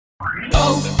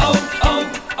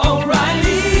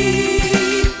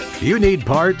O'Reilly! You need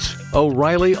parts?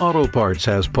 O'Reilly Auto Parts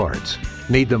has parts.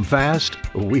 Need them fast?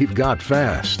 We've got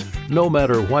fast. No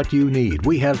matter what you need,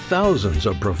 we have thousands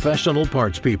of professional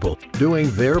parts people doing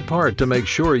their part to make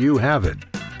sure you have it.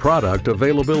 Product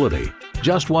availability.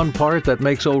 Just one part that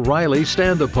makes O'Reilly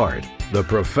stand apart. The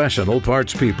professional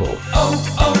parts people.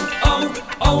 Oh,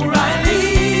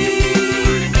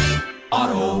 O'Reilly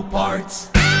Auto Parts.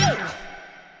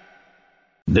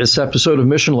 This episode of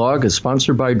Mission Log is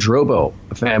sponsored by Drobo,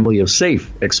 a family of safe,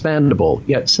 expandable,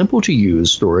 yet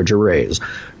simple-to-use storage arrays.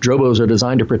 Drobos are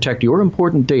designed to protect your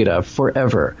important data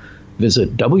forever.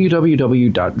 Visit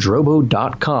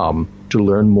www.drobo.com to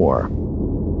learn more.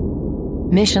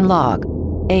 Mission Log,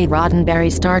 a Roddenberry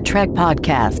Star Trek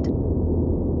podcast.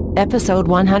 Episode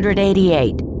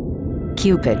 188.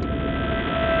 Qpid.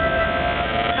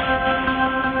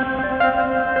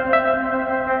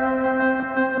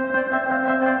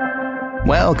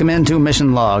 Welcome into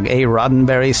Mission Log, a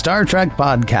Roddenberry Star Trek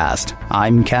podcast.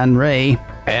 I'm Ken Ray.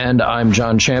 And I'm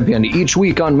John Champion. Each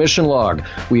week on Mission Log,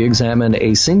 we examine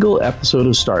a single episode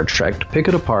of Star Trek to pick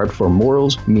it apart for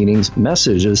morals, meanings,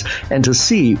 messages, and to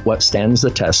see what stands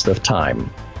the test of time.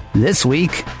 This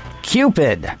week,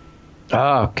 Qpid.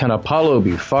 Can Apollo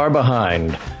be far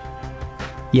behind?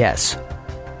 Yes.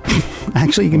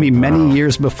 Actually, it can be many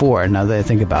years before, now that I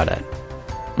think about it.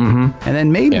 Mm-hmm. And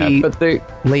then maybe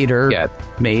later,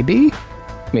 maybe?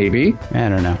 I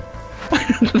don't know.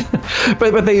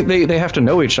 but they have to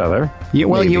know each other. Yeah,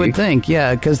 well, you would think,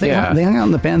 because they hung out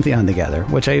in the Pantheon together,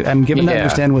 which I'm given to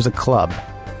understand was a club.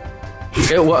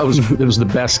 It was the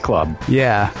best club.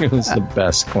 Yeah. It was the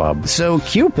best club. So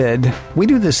Qpid, we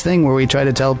do this thing where we try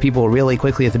to tell people really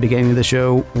quickly at the beginning of the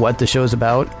show what the show's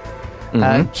about.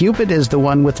 Mm-hmm. Qpid is the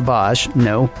one with Vosh.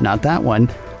 No, not that one.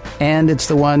 And it's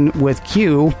the one with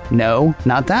Q. No,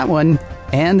 not that one.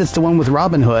 And it's the one with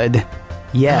Robin Hood.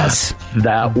 Yes.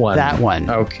 That one. That one.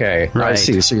 Okay. Right. I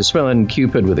see. So you're spelling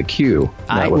Qpid with a Q,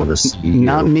 not with a C.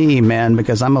 Not me, man,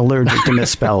 because I'm allergic to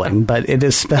misspelling, but it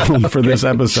is spelled for this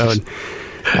episode.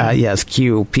 Yes,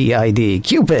 Qpid.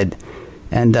 Qpid.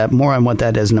 And more on what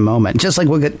that is in a moment. Just like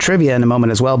we'll get trivia in a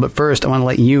moment as well. But first, I want to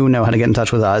let you know how to get in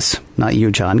touch with us. Not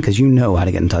you, John, because you know how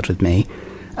to get in touch with me.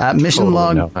 Mission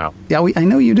Log. Yeah, I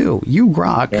know you do. You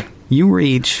grok. You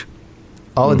reach.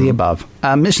 All of the above.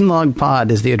 Mission Log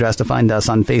Pod is the address to find us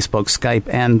on Facebook, Skype,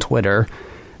 and Twitter.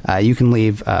 You can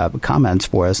leave comments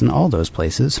for us in all those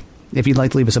places. If you'd like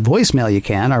to leave us a voicemail, you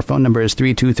can. Our phone number is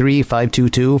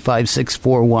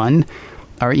 323-522-5641.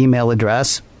 Our email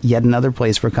address, yet another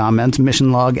place for comments,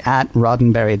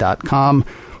 missionlog@roddenberry.com.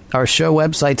 Our show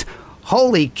website,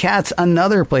 holy cats,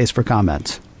 another place for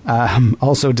comments.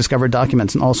 Also discover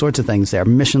documents and all sorts of things there,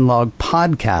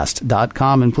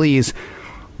 missionlogpodcast.com. And please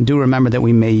do remember that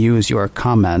we may use your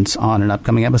comments on an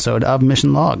upcoming episode of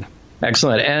Mission Log.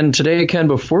 Excellent. And today, Ken,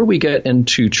 before we get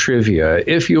into trivia,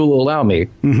 if you'll allow me,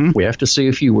 we have to say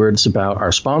a few words about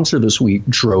our sponsor this week,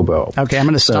 Drobo. Okay, I'm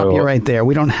going to stop you right there.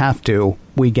 We don't have to.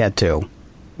 We get to.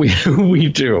 We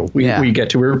do. We get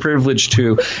to. We're privileged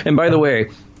to. And by the way,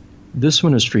 this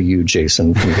one is for you,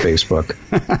 Jason, from Facebook.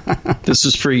 This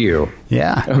is for you.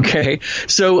 Yeah. Okay.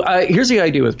 So here's the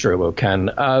idea with Drobo, Ken.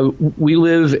 We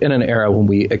live in an era when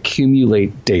we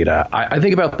accumulate data. I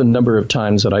think about the number of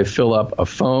times that I fill up a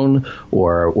phone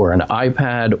or an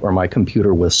iPad or my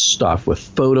computer with stuff, with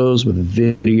photos, with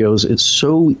videos. It's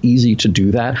so easy to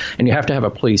do that. And you have to have a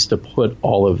place to put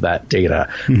all of that data.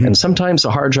 Mm-hmm. And sometimes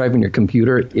the hard drive in your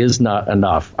computer is not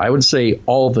enough. I would say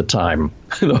all the time.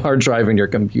 The hard drive in your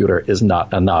computer is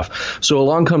not enough. So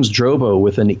along comes Drobo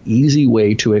with an easy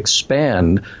way to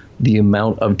expand the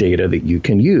amount of data that you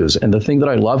can use. And the thing that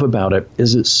I love about it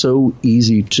is it's so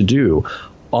easy to do.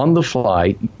 On the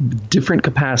fly, different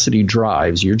capacity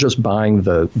drives. You're just buying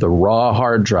the raw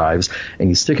hard drives and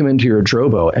you stick them into your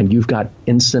Drobo and you've got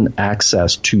instant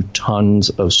access to tons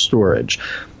of storage.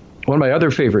 One of my other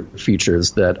favorite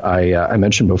features that I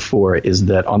mentioned before is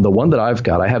that on the one that I've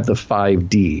got, I have the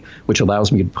 5D, which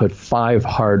allows me to put 5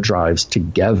 hard drives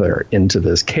together into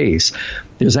this case.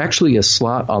 There's actually a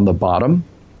slot on the bottom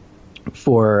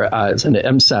for it's an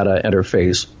MSATA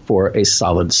interface for a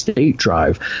solid state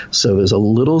drive. So there's a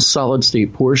little solid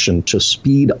state portion to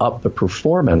speed up the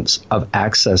performance of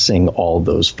accessing all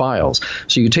those files.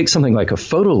 So you take something like a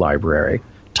photo library,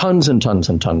 tons and tons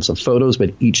and tons of photos,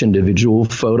 but each individual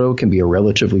photo can be a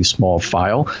relatively small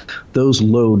file. Those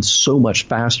load so much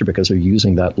faster because they're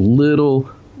using that little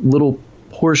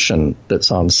portion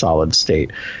that's on solid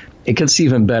state. It gets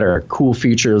even better. Cool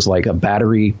features like a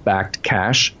battery-backed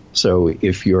cache. So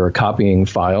if you're copying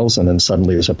files and then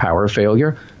suddenly there's a power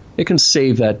failure, it can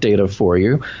save that data for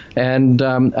you. And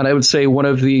I would say one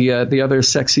of the other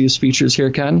sexiest features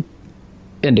here, Ken,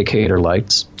 indicator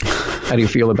lights. How do you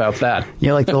feel about that?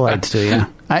 You like the lights, do you?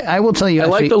 I will tell you. I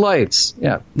like the lights.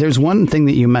 Yeah. There's one thing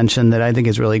that you mentioned that I think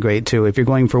is really great too. If you're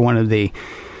going for one of the,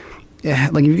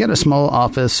 like if you've got a small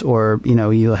office or,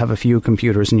 you have a few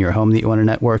computers in your home that you want to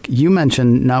network, you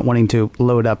mentioned not wanting to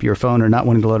load up your phone or not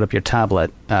wanting to load up your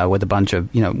tablet with a bunch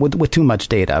of, with too much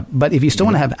data. But if you still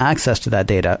want to have access to that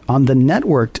data on the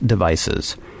networked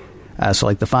devices, so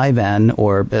like the 5N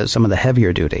or some of the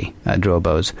heavier duty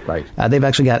Drobos, right. They've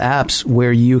actually got apps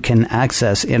where you can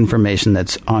access information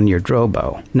that's on your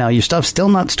Drobo. Now, your stuff's still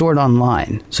not stored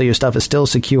online, so your stuff is still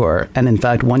secure. And in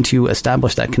fact, once you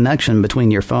establish that connection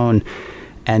between your phone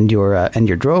and your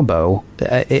Drobo,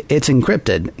 it's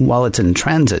encrypted while it's in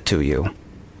transit to you.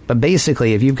 But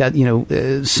basically, if you've got,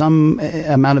 some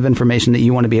amount of information that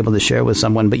you want to be able to share with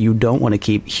someone, but you don't want to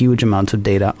keep huge amounts of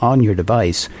data on your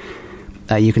device,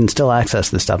 you can still access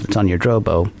the stuff that's on your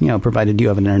Drobo, provided you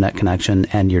have an internet connection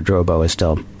and your Drobo is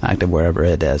still active wherever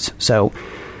it is. So,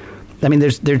 I mean,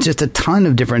 there's just a ton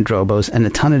of different Drobos and a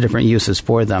ton of different uses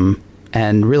for them.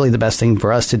 And really the best thing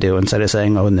for us to do, instead of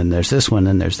saying, oh, and then there's this one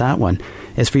and there's that one,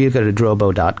 is for you to go to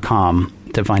drobo.com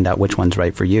to find out which one's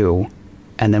right for you.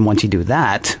 And then once you do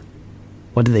that,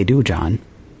 what do they do, John?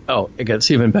 Oh, it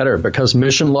gets even better because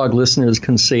Mission Log listeners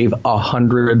can save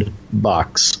 $100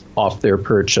 off their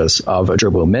purchase of a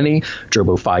Drobo Mini,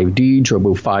 Drobo 5D,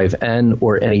 Drobo 5N,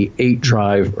 or any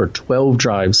 8-drive or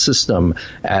 12-drive system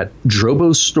at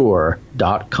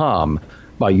drobostore.com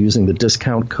by using the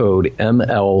discount code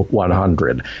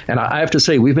ML100. And I have to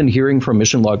say, we've been hearing from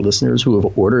Mission Log listeners who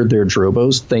have ordered their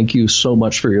Drobos. Thank you so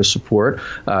much for your support.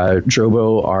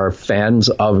 Drobo are fans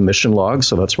of Mission Log,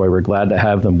 so that's why we're glad to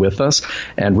have them with us.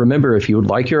 And remember, if you would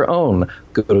like your own,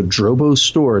 go to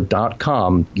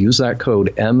drobostore.com, use that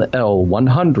code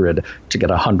ML100 to get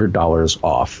 $100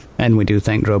 off. And we do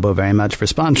thank Drobo very much for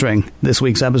sponsoring this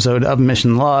week's episode of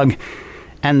Mission Log.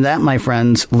 And that, my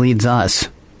friends, leads us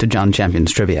to John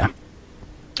Champion's Trivia.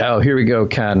 Oh, here we go,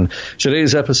 Ken.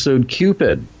 Today's episode,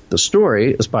 Qpid. The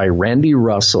story is by Randy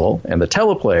Russell, and the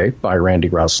teleplay by Randy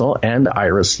Russell and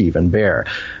Ira Stephen Bear.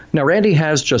 Now, Randy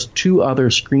has just 2 other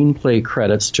screenplay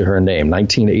credits to her name,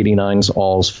 1989's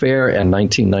All's Fair and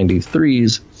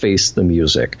 1993's Face the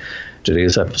Music.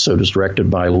 Today's episode is directed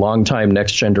by longtime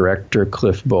Next Gen director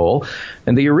Cliff Bowl,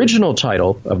 and the original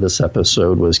title of this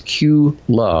episode was Q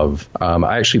Love.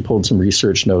 I actually pulled some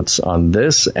research notes on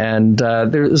this, and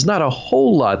there is not a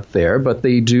whole lot there, but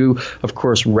they do, of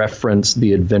course, reference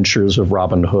the adventures of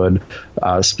Robin Hood,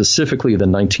 specifically the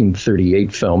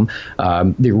 1938 film.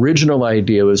 The original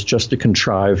idea was just to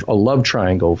contrive a love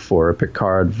triangle for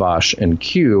Picard, Vash, and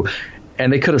Q,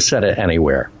 and they could have said it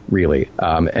anywhere, really.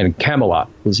 And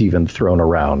Camelot was even thrown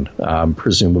around,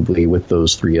 presumably with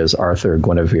those 3 as Arthur,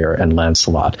 Guinevere, and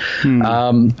Lancelot.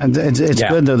 And it's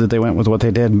good, though, that they went with what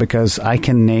they did, because I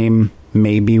can name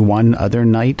maybe one other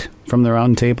knight from the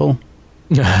Round Table.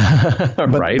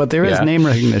 Right. But there is name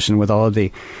recognition with all of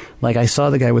the... Like, I saw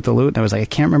the guy with the lute, and I was like, I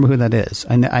can't remember who that is.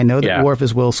 I know that Worf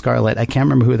is Will Scarlet. I can't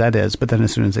remember who that is. But then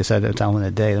as soon as they said it's Alan a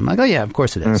Day, I'm like, oh, yeah, of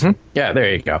course it is. Mm-hmm. Yeah,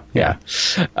 there you go. Yeah.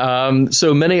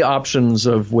 So many options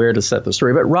of where to set the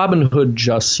story. But Robin Hood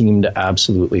just seemed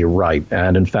absolutely right.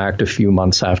 And in fact, a few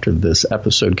months after this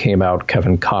episode came out,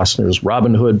 Kevin Costner's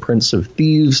Robin Hood, Prince of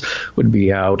Thieves would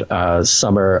be out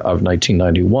summer of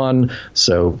 1991.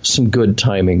 So some good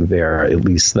timing there, at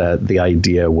least that the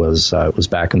idea was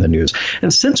back in the news.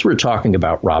 And since we're talking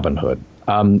about Robin Hood,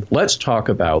 let's talk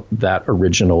about that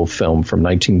original film from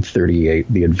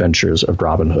 1938, The Adventures of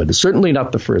Robin Hood. It's certainly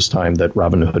not the first time that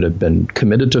Robin Hood had been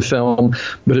committed to film,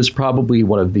 but it's probably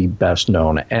one of the best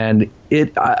known. And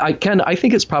I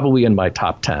think it's probably in my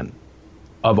top 10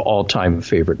 of all-time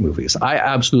favorite movies. I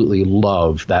absolutely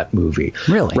love that movie.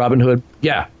 Really? Robin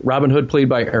Hood played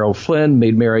by Errol Flynn,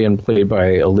 Maid Marian played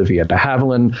by Olivia de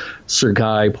Havilland, Sir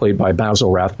Guy played by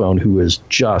Basil Rathbone, who is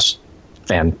just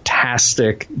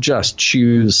fantastic, just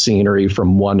chews scenery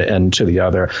from one end to the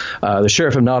other. The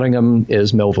Sheriff of Nottingham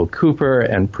is Melville Cooper,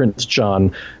 and Prince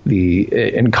John,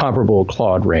 the incomparable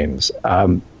Claude Rains.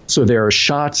 So there are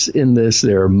shots in this,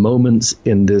 there are moments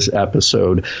in this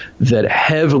episode that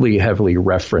heavily, heavily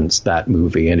reference that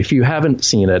movie. And if you haven't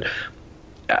seen it,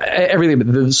 everything,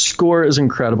 the score is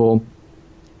incredible.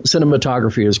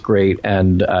 Cinematography is great,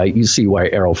 and you see why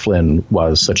Errol Flynn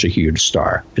was such a huge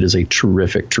star. It is a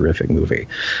terrific, terrific movie.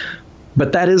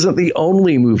 But that isn't the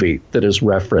only movie that is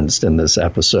referenced in this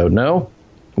episode. No,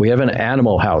 we have an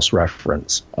Animal House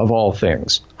reference, of all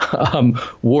things.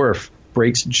 Worf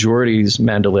breaks Geordie's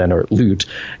mandolin or lute.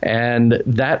 And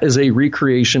that is a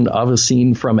recreation of a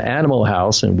scene from Animal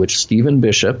House in which Stephen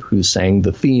Bishop, who sang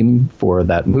the theme for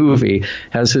that movie,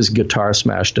 has his guitar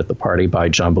smashed at the party by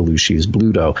John Belushi's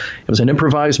Bluto. It was an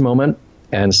improvised moment,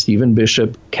 and Stephen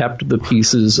Bishop kept the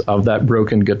pieces of that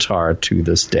broken guitar to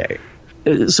this day.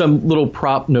 Some little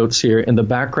prop notes here. In the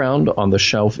background on the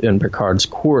shelf in Picard's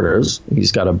quarters,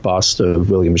 he's got a bust of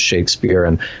William Shakespeare,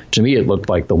 and to me it looked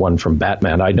like the one from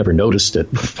Batman. I'd never noticed it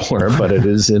before, but it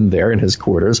is in there in his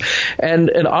quarters.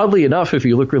 And oddly enough, if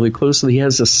you look really closely, he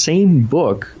has the same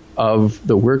book of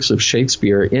the works of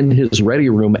Shakespeare in his ready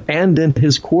room and in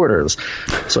his quarters.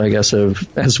 So I guess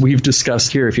as we've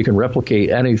discussed here, if you can replicate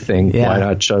anything, why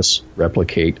not just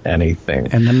replicate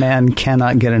anything? And the man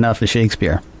cannot get enough of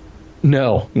Shakespeare.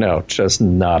 No, just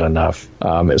not enough.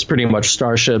 It's pretty much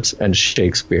starships and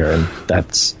Shakespeare, and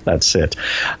that's it.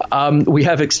 We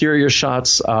have exterior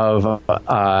shots of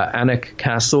Alnwick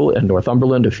Castle in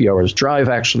Northumberland, a few hours' drive,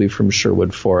 actually, from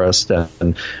Sherwood Forest,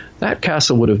 and that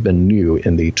castle would have been new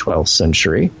in the 12th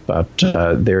century, but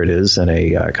there it is in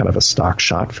a kind of a stock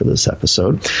shot for this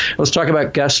episode. Let's talk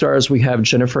about guest stars. We have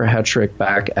Jennifer Hetrick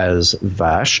back as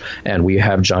Vash, and we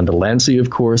have John Delancey, of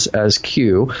course, as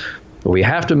Q. But we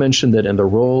have to mention that in the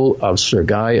role of Sir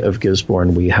Guy of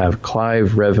Gisborne, we have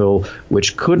Clive Revill,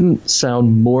 which couldn't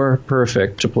sound more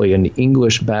perfect to play an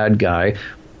English bad guy,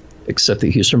 except that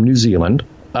he's from New Zealand.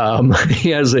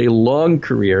 He has a long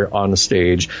career on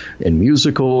stage in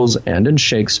musicals and in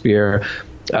Shakespeare.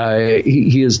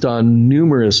 He has done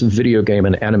numerous video game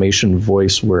and animation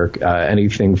voice work,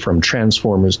 anything from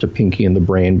Transformers to Pinky and the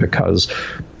Brain, because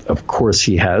of course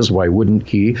he has. Why wouldn't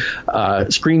he?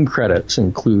 Screen credits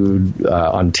include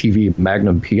on TV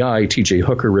Magnum P.I., T.J.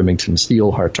 Hooker, Remington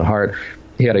Steele, Heart to Heart.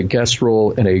 He had a guest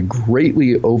role in a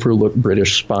greatly overlooked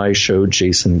British spy show,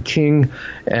 Jason King,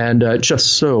 and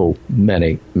just so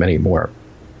many, many more.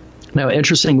 Now,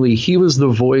 interestingly, he was the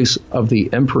voice of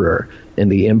the Emperor in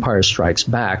The Empire Strikes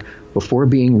Back before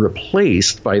being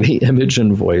replaced by the image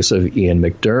and voice of Ian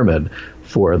McDiarmid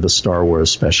for the Star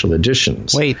Wars special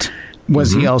editions. Wait,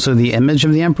 was he also the image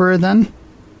of the Emperor then?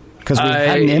 Because we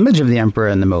had an image of the Emperor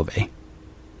in the movie.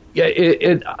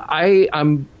 Yeah,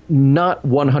 I'm not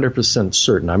 100%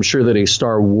 certain. I'm sure that a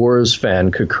Star Wars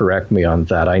fan could correct me on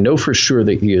that. I know for sure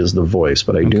that he is the voice,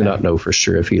 but I do not know for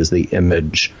sure if he is the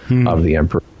image of the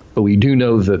Emperor. But we do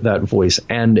know that that voice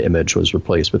and image was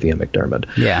replaced with Ian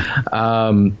McDiarmid.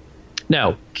 Yeah.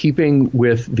 Now, keeping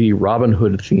with the Robin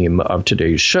Hood theme of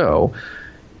today's show,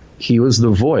 he was the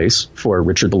voice for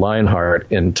Richard the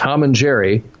Lionheart in Tom and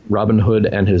Jerry, Robin Hood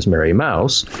and His Merry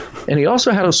Mouse. And he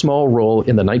also had a small role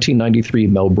in the 1993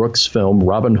 Mel Brooks film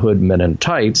Robin Hood Men in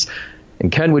Tights.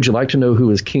 And Ken, would you like to know who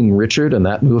was King Richard in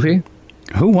that movie?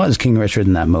 Who was King Richard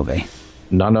in that movie?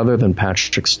 None other than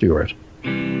Patrick Stewart.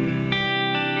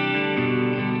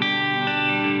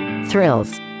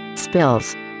 Thrills,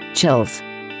 spills, chills.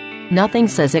 Nothing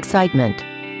says excitement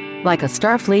like a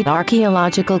Starfleet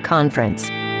archaeological conference.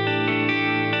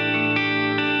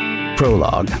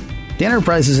 Prologue. The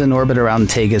Enterprise is in orbit around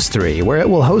Tagus 3, where it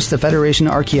will host the Federation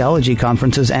Archaeology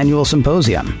Conference's annual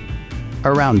symposium.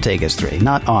 Around Tagus 3,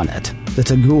 not on it. The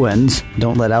Taguans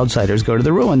don't let outsiders go to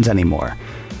the ruins anymore.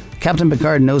 Captain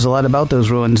Picard knows a lot about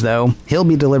those ruins, though. He'll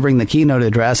be delivering the keynote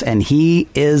address, and he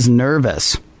is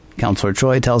nervous. Counselor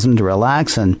Troy tells him to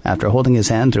relax, and after holding his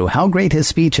hand through how great his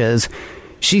speech is,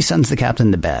 she sends the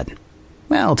captain to bed.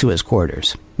 Well, to his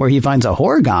quarters, where he finds a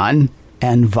Horgon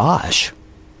and Vash.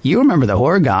 You remember the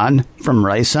Horgon from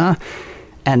Risa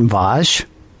and Vash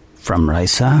from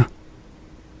Risa?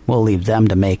 We'll leave them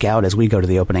to make out as we go to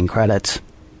the opening credits.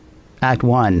 Act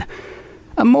 1.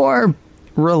 A more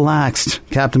relaxed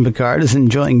Captain Picard is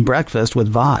enjoying breakfast with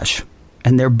Vash,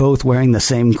 and they're both wearing the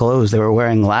same clothes they were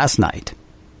wearing last night.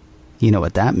 You know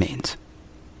what that means.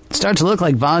 It starts to look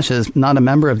like Vash is not a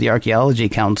member of the Archaeology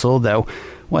Council, though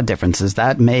what difference does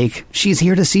that make? She's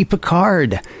here to see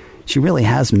Picard. She really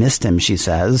has missed him, she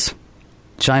says.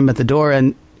 Chime at the door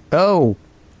and, oh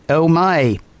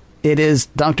my, it is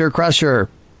Dr. Crusher.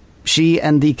 She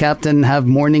and the captain have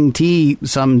morning tea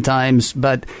sometimes,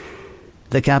 but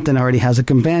the captain already has a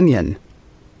companion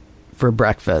for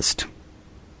breakfast.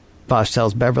 Vash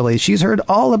tells Beverly she's heard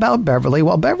all about Beverly,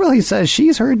 while Beverly says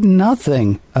she's heard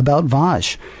nothing about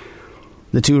Vash.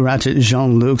 The two ratchet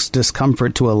Jean-Luc's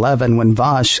discomfort to 11 when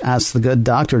Vash asks the good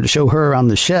doctor to show her around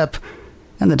the ship,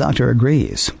 and the doctor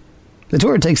agrees. The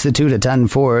tour takes the two to 10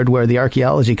 Forward, where the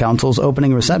Archaeology Council's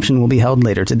opening reception will be held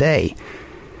later today.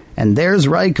 And there's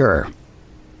Riker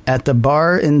at the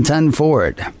bar in 10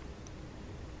 Forward.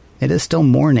 It is still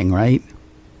morning, right?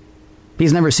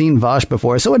 He's never seen Vash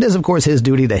before, so it is, of course, his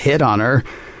duty to hit on her.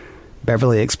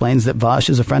 Beverly explains that Vosh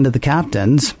is a friend of the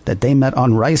captain's, that they met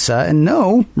on Risa, and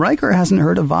no, Riker hasn't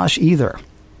heard of Vosh either.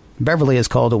 Beverly is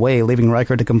called away, leaving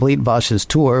Riker to complete Vosh's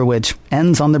tour, which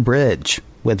ends on the bridge,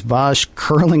 with Vosh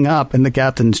curling up in the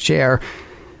captain's chair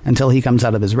until he comes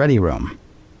out of his ready room.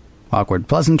 Awkward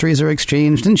pleasantries are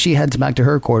exchanged, and she heads back to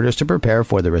her quarters to prepare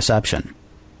for the reception.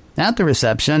 At the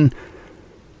reception,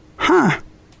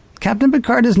 Captain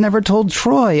Picard has never told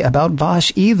Troy about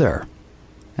Vosh either.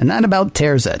 And that about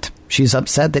tears it. She's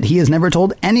upset that he has never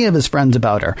told any of his friends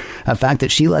about her, a fact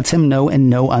that she lets him know in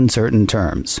no uncertain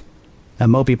terms. A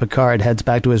mopey Picard heads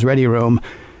back to his ready room,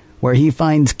 where he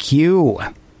finds Q.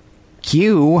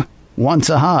 Q wants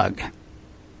a hug.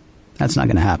 That's not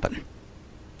going to happen.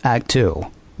 Act 2.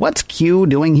 What's Q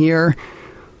doing here?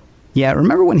 Yeah,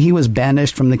 remember when he was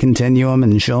banished from the Continuum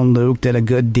and Jean-Luc did a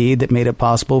good deed that made it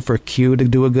possible for Q to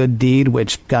do a good deed,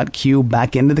 which got Q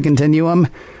back into the Continuum?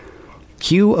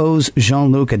 Q owes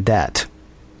Jean-Luc a debt,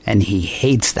 and he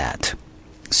hates that.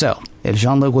 So, if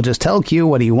Jean-Luc will just tell Q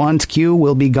what he wants, Q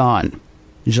will be gone.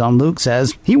 Jean-Luc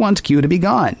says he wants Q to be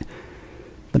gone.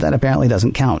 But that apparently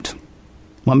doesn't count.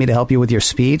 Want me to help you with your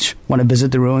speech? Want to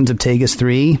visit the ruins of Tegus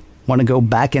 3? Want to go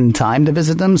back in time to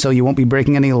visit them so you won't be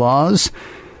breaking any laws?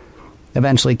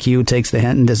 Eventually, Q takes the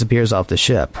hint and disappears off the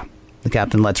ship. The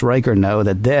captain lets Riker know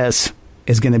that this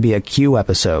is going to be a Q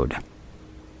episode.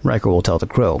 Riker will tell the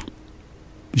crew.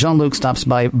 Jean-Luc stops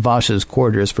by Vosh's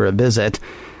quarters for a visit.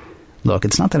 Look,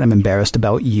 it's not that I'm embarrassed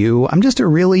about you. I'm just a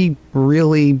really,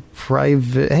 really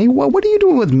private... Hey, what are you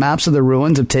doing with maps of the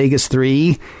ruins of Tegus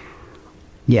 3?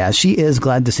 Yeah, she is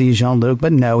glad to see Jean-Luc,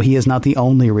 but no, he is not the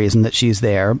only reason that she's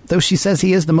there, though she says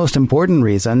he is the most important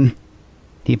reason.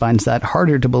 He finds that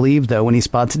harder to believe, though, when he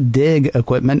spots dig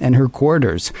equipment in her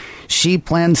quarters. She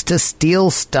plans to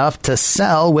steal stuff to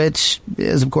sell, which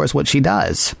is, of course, what she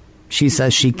does. She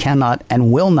says she cannot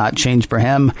and will not change for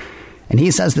him, and he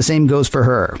says the same goes for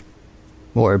her.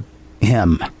 Or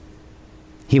him.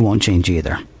 He won't change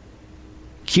either.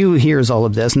 Q hears all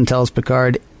of this and tells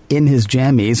Picard, in his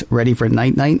jammies, ready for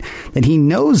night-night, that he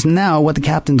knows now what the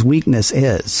captain's weakness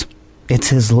is. It's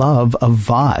his love of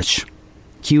Vosh.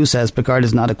 Q says Picard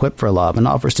is not equipped for love and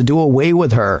offers to do away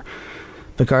with her.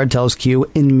 Picard tells Q,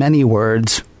 in many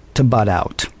words, to butt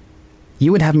out.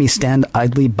 You would have me stand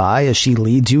idly by as she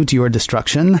leads you to your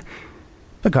destruction?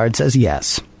 Picard says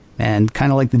yes. And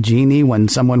kind of like the genie when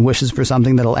someone wishes for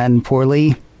something that'll end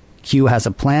poorly, Q has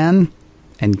a plan,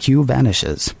 and Q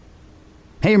vanishes.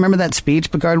 Hey, remember that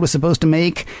speech Picard was supposed to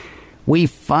make? We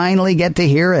finally get to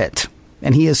hear it.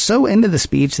 And he is so into the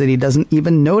speech that he doesn't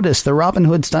even notice the Robin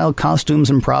Hood-style costumes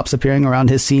and props appearing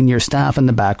around his senior staff in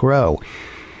the back row.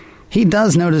 He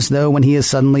does notice, though, when he is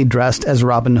suddenly dressed as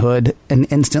Robin Hood and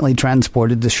instantly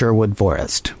transported to Sherwood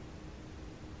Forest.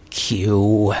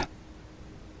 Q.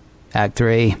 Act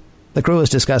 3. The crew is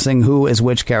discussing who is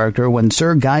which character when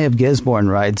Sir Guy of Gisborne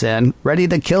rides in, ready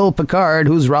to kill Picard,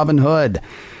 who's Robin Hood.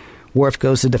 Worf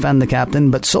goes to defend the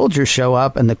captain, but soldiers show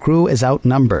up and the crew is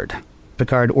outnumbered.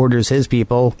 Picard orders his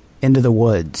people into the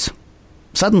woods.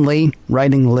 Suddenly,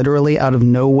 riding literally out of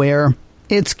nowhere,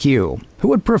 it's Q, who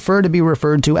would prefer to be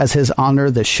referred to as His Honor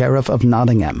the Sheriff of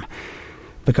Nottingham.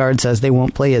 Picard says they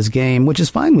won't play his game, which is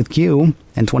fine with Q.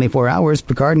 In 24 hours,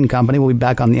 Picard and company will be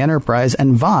back on the Enterprise,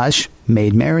 and Vosh,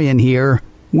 Maid Marian here,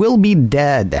 will be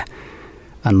dead.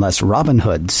 Unless Robin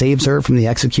Hood saves her from the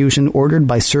execution ordered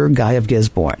by Sir Guy of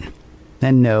Gisborne.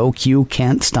 And no, Q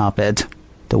can't stop it.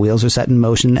 The wheels are set in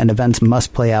motion, and events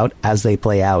must play out as they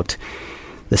play out.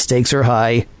 The stakes are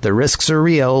high, the risks are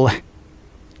real.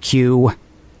 Q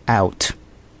out.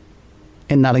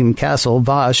 In Nottingham Castle,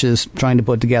 Vosh is trying to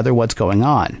put together what's going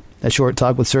on. A short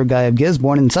talk with Sir Guy of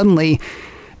Gisborne, and suddenly,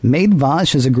 Maid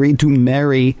Vosh has agreed to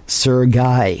marry Sir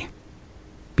Guy.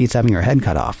 Beats having her head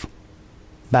cut off.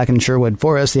 Back in Sherwood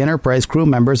Forest, the Enterprise crew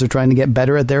members are trying to get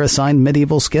better at their assigned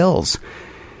medieval skills.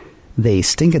 They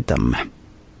stink at them.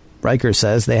 Riker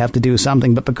says they have to do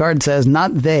something, but Picard says,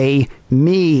 not they,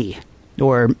 me,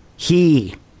 or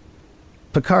he.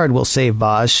 Picard will save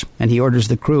Vosh, and he orders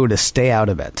the crew to stay out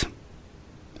of it.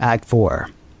 Act 4.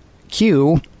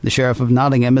 Q, the Sheriff of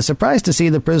Nottingham, is surprised to see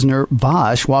the prisoner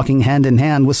Vosh walking hand in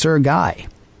hand with Sir Guy.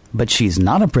 But she's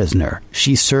not a prisoner.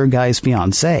 She's Sir Guy's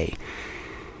fiancée.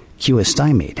 Q is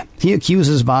stymied. He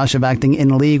accuses Vosh of acting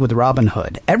in league with Robin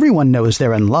Hood. Everyone knows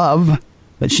they're in love,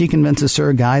 but she convinces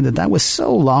Sir Guy that that was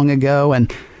so long ago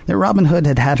and that Robin Hood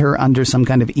had had her under some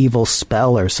kind of evil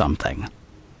spell or something.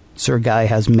 Sir Guy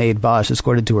has Maid Vosh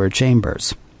escorted to her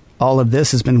chambers. All of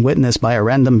this has been witnessed by a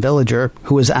random villager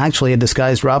who is actually a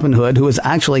disguised Robin Hood, who is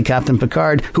actually Captain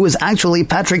Picard, who is actually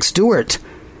Patrick Stewart.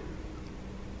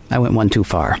 I went one too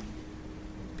far.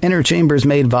 Inner chambers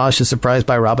maid Vash is surprised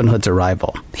by Robin Hood's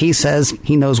arrival. He says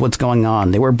he knows what's going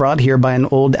on. They were brought here by an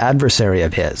old adversary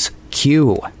of his,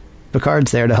 Q.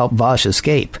 Picard's there to help Vash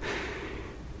escape.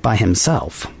 By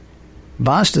himself.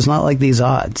 Vash does not like these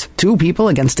odds. 2 people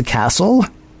against a castle?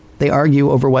 They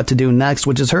argue over what to do next,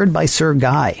 which is heard by Sir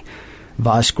Guy.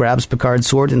 Vash grabs Picard's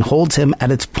sword and holds him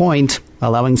at its point,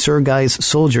 allowing Sir Guy's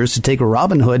soldiers to take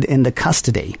Robin Hood into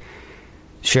custody.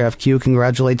 Sheriff Q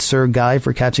congratulates Sir Guy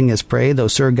for catching his prey, though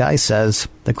Sir Guy says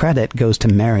the credit goes to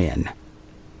Marion.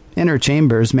 In her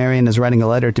chambers, Marion is writing a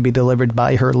letter to be delivered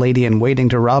by her lady-in-waiting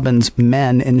to Robin's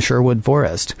men in Sherwood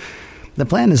Forest. The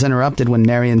plan is interrupted when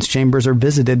Marion's chambers are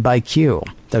visited by Q,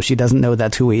 though she doesn't know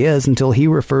that's who he is until he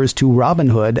refers to Robin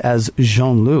Hood as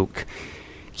Jean-Luc.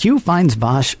 Q finds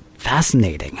Vash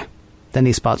fascinating. Then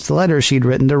he spots the letter she'd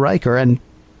written to Riker and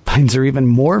finds her even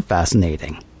more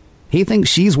fascinating. He thinks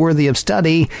she's worthy of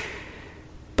study,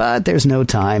 but there's no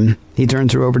time. He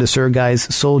turns her over to Sir Guy's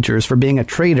soldiers for being a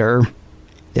traitor.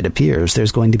 It appears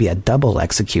there's going to be a double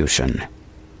execution.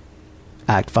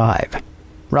 Act 5.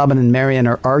 Robin and Marion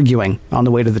are arguing on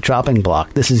the way to the chopping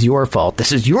block. This is your fault.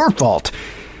 This is your fault.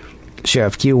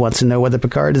 Sheriff Q wants to know whether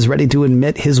Picard is ready to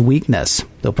admit his weakness,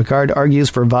 though Picard argues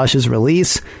for Vash's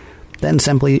release, then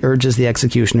simply urges the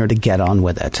executioner to get on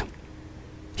with it.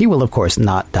 He will, of course,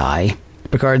 not die.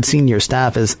 Picard's senior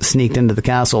staff has sneaked into the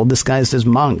castle disguised as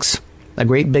monks. A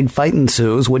great big fight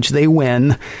ensues, which they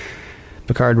win.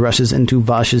 Picard rushes into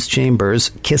Vash's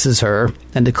chambers, kisses her,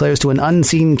 and declares to an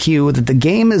unseen Q that the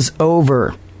game is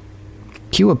over.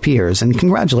 Q appears and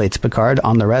congratulates Picard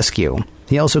on the rescue.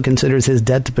 He also considers his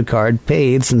debt to Picard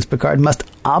paid, since Picard must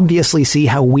obviously see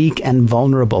how weak and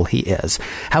vulnerable he is,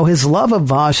 how his love of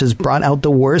Vash has brought out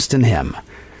the worst in him.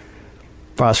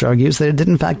 Vash argues that it did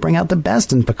in fact bring out the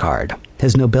best in Picard.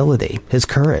 His nobility, his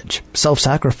courage,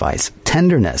 self-sacrifice,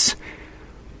 tenderness.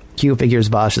 Q figures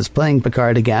Vash is playing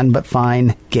Picard again, but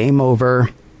fine, game over.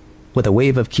 With a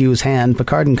wave of Q's hand,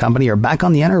 Picard and company are back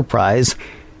on the Enterprise,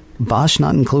 Vash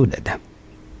not included.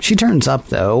 She turns up,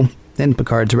 though, in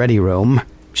Picard's ready room.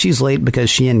 She's late because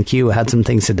she and Q had some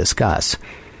things to discuss.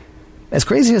 As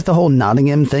crazy as the whole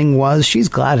Nottingham thing was, she's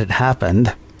glad it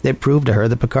happened. It proved to her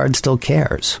that Picard still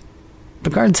cares.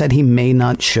 Picard said he may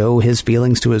not show his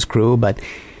feelings to his crew, but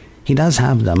he does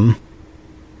have them.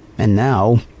 And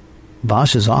now,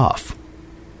 Vash is off.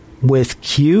 With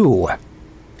Q.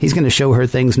 He's going to show her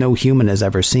things no human has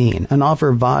ever seen, an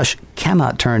offer Vash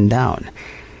cannot turn down.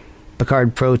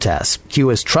 Picard protests.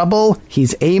 Q is trouble,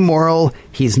 he's amoral,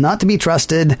 he's not to be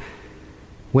trusted,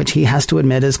 which he has to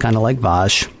admit is kind of like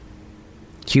Vash.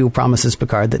 Q promises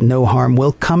Picard that no harm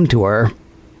will come to her,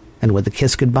 and with a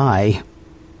kiss goodbye,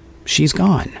 she's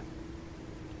gone.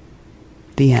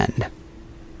 The end.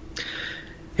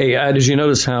 Hey, did you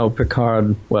notice how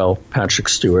Picard, Patrick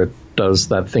Stewart, does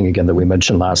that thing again that we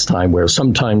mentioned last time, where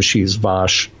sometimes she's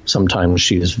Vash, sometimes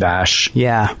she's Vash?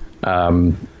 Yeah.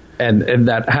 And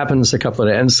that happens a couple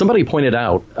of, and somebody pointed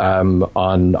out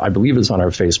on, I believe it's on our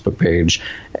Facebook page,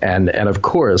 and of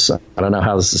course, I don't know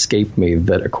how this escaped me,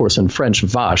 that of course in French,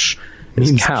 Vache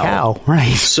is cow.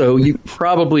 Right. So you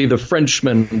probably, the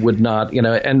Frenchman would not,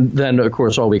 and then of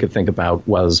course all we could think about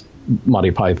was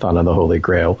Monty Python and the Holy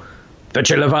Grail.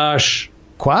 Fetchez la vache.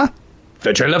 Quoi?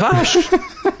 Fetchez la vache.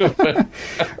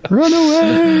 Run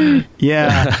away.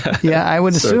 Yeah. I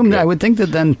would assume that, I would think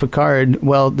that then Picard,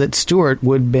 that Stewart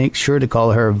would make sure to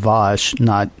call her Vash,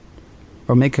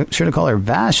 or make sure to call her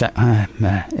Vash.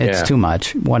 It's too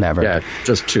much. Whatever. Yeah,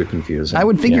 just too confusing. I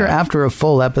would figure after a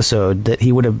full episode that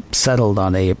he would have settled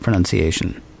on a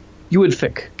pronunciation. You would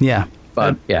think. Yeah.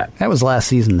 But that was last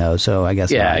season though, so I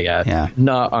guess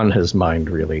not on his mind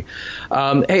really.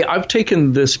 Hey, I've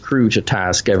taken this crew to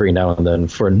task every now and then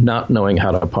for not knowing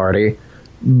how to party,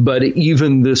 but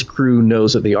even this crew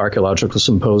knows that the archaeological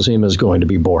symposium is going to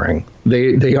be boring.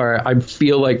 They are, I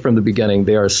feel like from the beginning,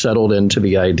 they are settled into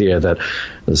the idea that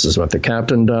this is what the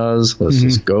captain does. Let's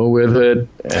just go with it,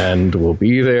 and we'll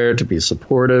be there to be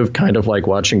supportive, kind of like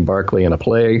watching Barclay in a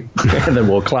play, and then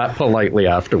we'll clap politely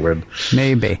afterward.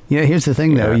 Maybe. Yeah. Here's the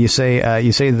thing, though. You say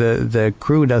the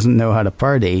crew doesn't know how to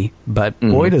party, but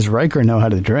boy, does Riker know how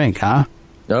to drink, huh?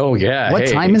 Oh yeah. What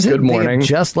time is it? Good morning. They had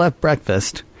just left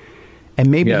breakfast. And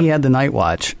maybe he had the night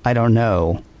watch. I don't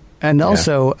know. And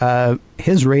also,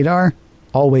 his radar,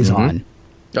 always on.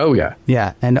 Oh, yeah.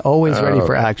 Yeah, and always ready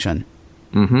for action.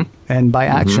 Mm-hmm. And by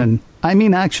action, I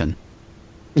mean action.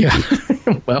 Yeah.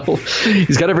 Well,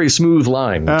 he's got a very smooth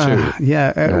line, too.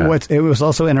 It was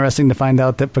also interesting to find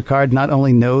out that Picard not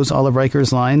only knows all of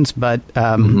Riker's lines, but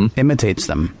imitates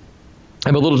them.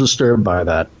 I'm a little disturbed by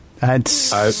that.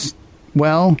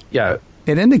 Yeah.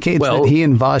 It indicates that he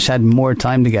and Vosh had more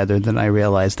time together than I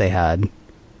realized they had.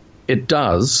 It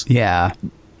does. Yeah.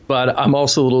 But I'm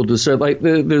also a little disturbed. Like,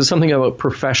 there's something about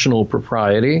professional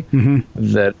propriety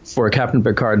that for Captain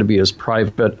Picard to be as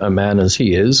private a man as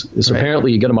he is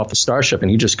apparently you get him off the starship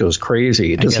and he just goes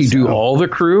crazy. Does he do all the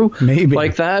crew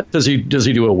like that? Does he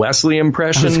do a Wesley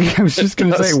impression? I was just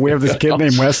going to say, we have this kid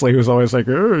named Wesley who's always like,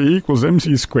 E equals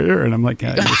MC squared. And I'm like,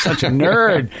 you're such a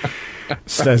nerd.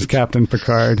 Says Captain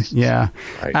Picard. Yeah.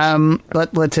 Right.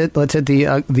 Let's hit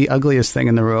the ugliest thing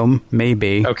in the room.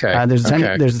 Maybe. Okay. There's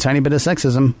a tiny bit of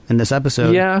sexism in this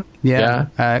episode.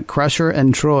 Yeah. Crusher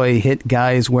and Troy hit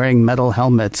guys wearing metal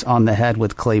helmets on the head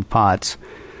with clay pots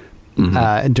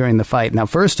during the fight. Now,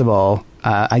 first of all,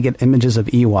 I get images of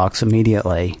Ewoks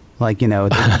immediately. Like,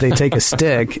 they take a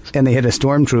stick and they hit a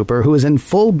stormtrooper who is in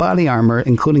full body armor,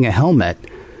 including a helmet.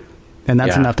 And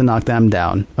that's enough to knock them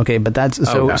down. Okay, but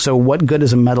so what good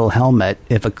is a metal helmet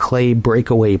if a clay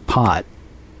breakaway pot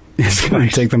is going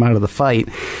to take them out of the fight?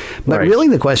 But really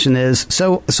the question is,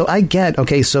 so I get,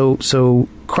 so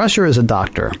Crusher is a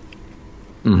doctor.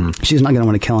 She's not going to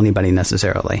want to kill anybody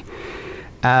necessarily.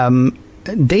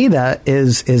 Data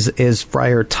is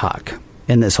Friar Tuck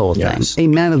in this whole thing, a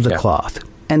man of the cloth.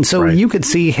 And so you could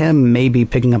see him maybe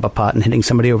picking up a pot and hitting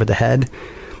somebody over the head.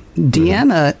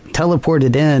 Deanna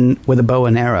teleported in with a bow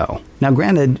and arrow. Now,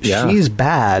 granted, she's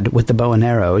bad with the bow and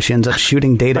arrow. She ends up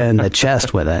shooting Data in the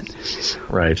chest with it.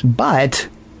 Right. But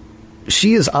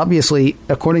she is obviously,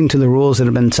 according to the rules that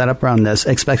have been set up around this,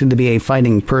 expected to be a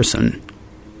fighting person.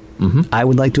 I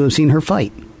would like to have seen her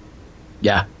fight.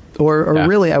 Yeah. Or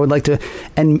really, I would like to,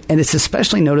 and it's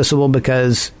especially noticeable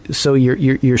because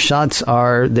your shots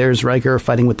are, there's Riker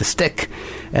fighting with the stick,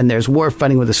 and there's Worf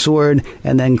fighting with a sword,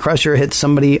 and then Crusher hits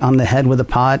somebody on the head with a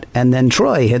pot, and then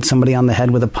Troy hits somebody on the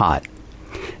head with a pot.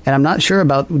 And I'm not sure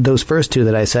about those first two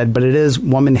that I said, but it is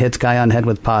woman hits guy on head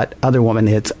with pot, other woman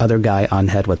hits other guy on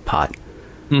head with pot.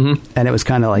 And it was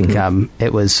kind of like,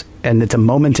 it was, and it's a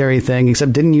momentary thing,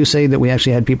 except didn't you say that we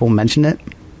actually had people mention it?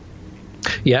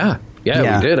 Yeah, we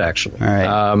did, actually. All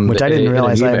right. Which I didn't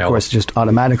realize. I, of course, just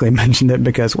automatically mentioned it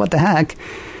because what the heck?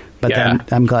 But then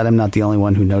I'm glad I'm not the only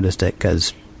one who noticed it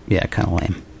because, kind of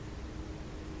lame.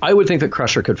 I would think that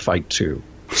Crusher could fight, too.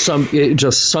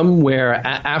 Just somewhere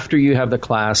after you have the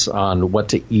class on what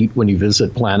to eat when you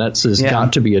visit planets, there's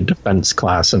got to be a defense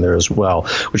class in there as well,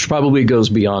 which probably goes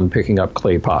beyond picking up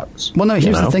clay pots. Well, no,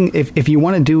 here's the thing. If you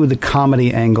want to do the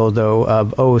comedy angle, though,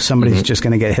 of, somebody's just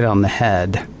going to get hit on the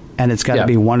head, and it's got to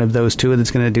be one of those two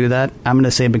that's going to do that. I'm going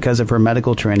to say because of her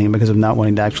medical training, because of not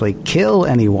wanting to actually kill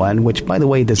anyone, which, by the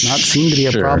way, does not seem to be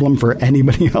a problem for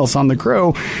anybody else on the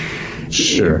crew.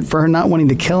 For her not wanting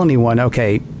to kill anyone,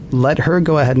 let her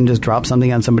go ahead and just drop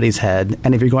something on somebody's head.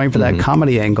 And if you're going for that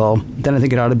comedy angle, then I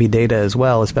think it ought to be Data as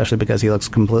well, especially because he looks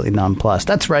completely nonplussed.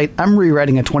 That's right. I'm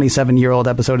rewriting a 27-year-old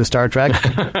episode of Star Trek.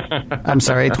 I'm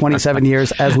sorry, 27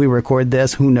 years as we record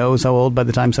this. Who knows how old by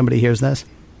the time somebody hears this?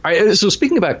 All right, so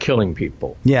speaking about killing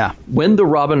people, when the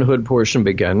Robin Hood portion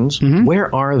begins,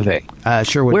 where are they?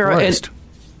 Sherwood Forest.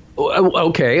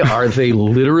 Are they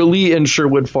literally in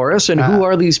Sherwood Forest? And who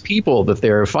are these people that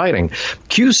they're fighting?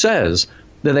 Q says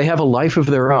that they have a life of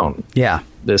their own.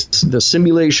 The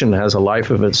simulation has a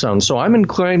life of its own. So I'm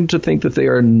inclined to think that they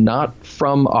are not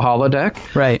from a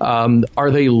holodeck. Right.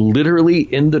 Are they literally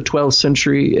in the 12th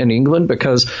century in England?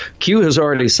 Because Q has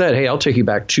already said, hey, I'll take you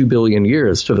back 2 billion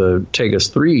years to the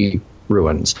Tegas 3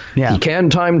 ruins. He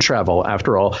can time travel,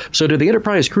 after all. So did the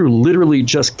Enterprise crew literally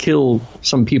just kill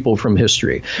some people from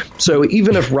history? So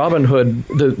even if Robin Hood,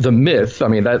 the myth, I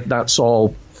mean, that's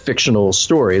all fictional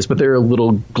stories, but there are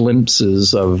little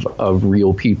glimpses of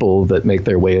real people that make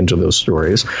their way into those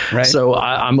stories. Right. So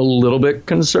I'm a little bit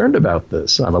concerned about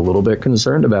this. I'm a little bit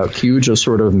concerned about Q just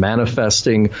sort of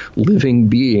manifesting living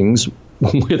beings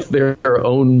with their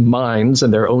own minds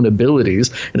and their own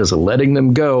abilities and just letting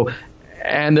them go,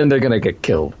 and then they're going to get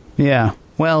killed. Yeah.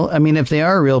 Well, I mean, if they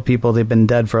are real people, they've been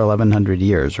dead for 1,100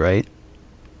 years, right?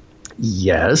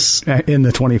 Yes. In the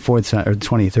 24th or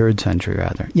 23rd century,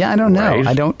 rather. Yeah, I don't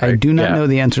know. I do not know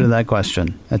the answer to that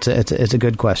question. It's a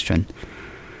good question.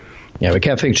 Yeah, we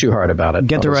can't think too hard about it.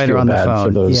 Get the writer on the phone.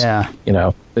 For those,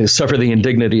 they suffer the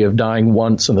indignity of dying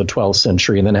once in the 12th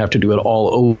century and then have to do it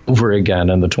all over again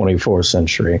in the 24th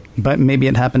century. But maybe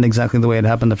it happened exactly the way it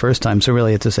happened the first time, so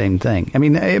really it's the same thing. I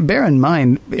mean, bear in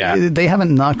mind, they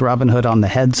haven't knocked Robin Hood on the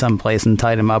head someplace and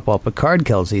tied him up while Picard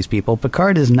kills these people.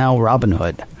 Picard is now Robin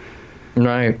Hood.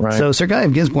 Right. So Sir Guy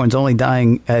of Gisborne's only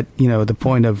dying at, the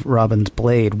point of Robin's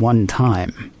blade one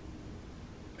time.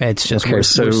 It's just we're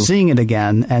seeing it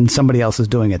again, and somebody else is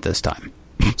doing it this time.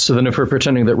 So then if we're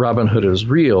pretending that Robin Hood is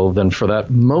real, then for that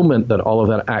moment that all of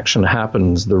that action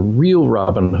happens, the real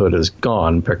Robin Hood is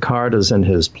gone. Picard is in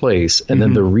his place. And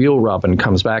then the real Robin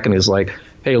comes back and is like,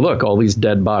 hey, look, all these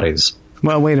dead bodies.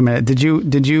 Well, wait a minute. Did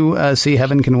you see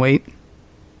Heaven Can Wait?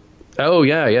 Oh,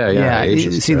 yeah.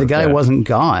 See, the guy wasn't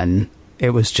gone. It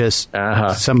was just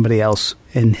somebody else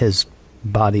in his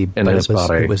body.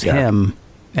 It was him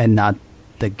and not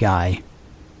the guy.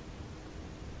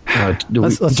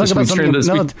 Let's talk about something.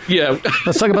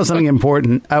 Let's talk about something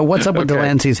important. What's up with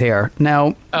Delancey's hair?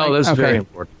 Now, that's very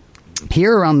important.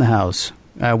 Here around the house,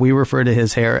 we refer to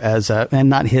his hair as, and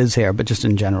not his hair, but just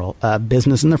in general,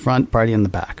 business in the front, party in the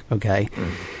back. Okay,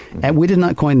 and we did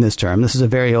not coin this term. This is a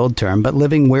very old term, but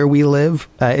living where we live,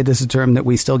 it is a term that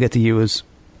we still get to use.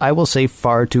 I will say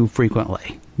far too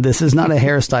frequently. This is not a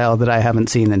hairstyle that I haven't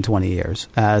seen in 20 years.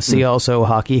 See also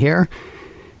hockey hair.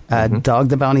 Dog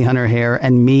the Bounty Hunter hair,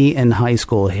 and me in high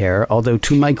school hair. Although,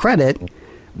 to my credit,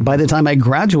 by the time I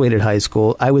graduated high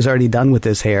school, I was already done with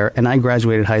this hair, and I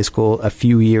graduated high school a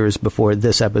few years before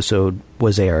this episode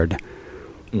was aired.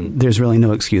 There's really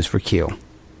no excuse for Q.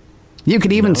 You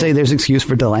could even say there's excuse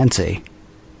for Delancey,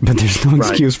 but there's no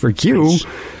excuse for Q,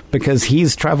 because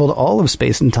he's traveled all of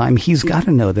space and time. He's got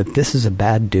to know that this is a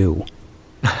bad do.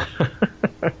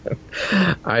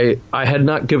 I had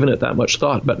not given it that much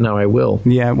thought, but now I will.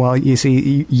 Yeah, well, you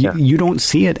see, you don't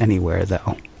see it anywhere,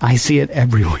 though. I see it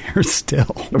everywhere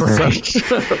still. Right.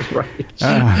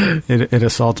 It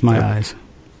assaults my eyes.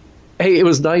 Hey, it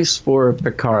was nice for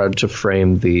Picard to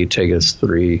frame the Tegus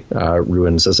 3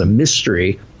 ruins as a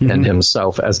mystery and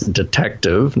himself as the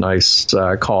detective. Nice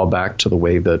callback to the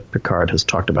way that Picard has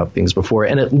talked about things before.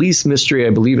 And at least mystery,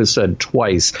 I believe, is said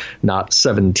twice, not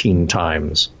 17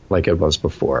 times like it was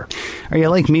before. Are you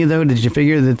like me, though? Did you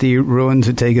figure that the ruins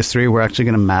at Tegus 3 were actually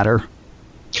going to matter?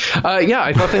 Yeah,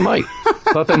 I thought they might.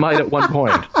 Thought they might at one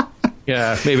point.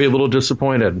 Yeah, maybe a little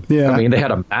disappointed. Yeah. I mean, they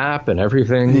had a map and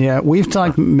everything. Yeah, we've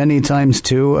talked many times,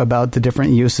 too, about the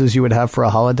different uses you would have for a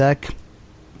holodeck.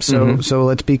 So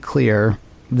let's be clear.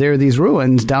 There are these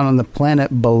ruins down on the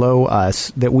planet below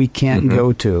us that we can't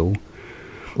go to.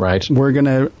 Right. We're going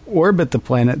to orbit the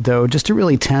planet, though, just to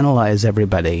really tantalize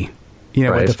everybody. You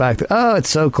know, with the fact that, oh, it's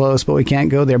so close, but we can't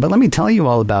go there. But let me tell you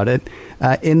all about it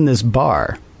in this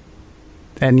bar.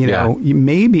 And, you know,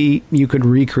 maybe you could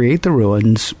recreate the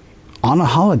ruins on a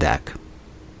holodeck.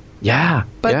 Yeah,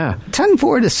 but 10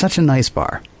 Forward is such a nice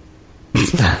bar.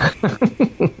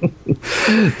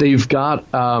 They've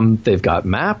got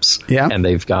maps, and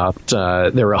they've got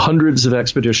there were hundreds of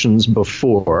expeditions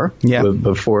before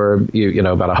you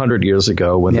know, about 100 years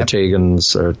ago when the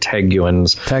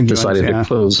Teguins decided to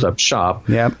close up shop.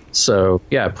 So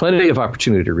plenty of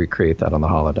opportunity to recreate that on the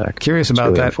holodeck. Curious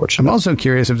about that. I'm also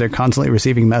curious if they're constantly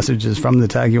receiving messages from the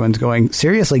Teguins going,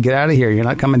 seriously, get out of here, you're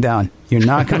not coming down. You're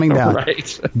not coming down.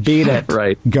 Beat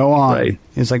it. Go on.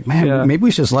 It's like, man, maybe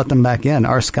we should just let them back in.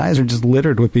 Our skies are just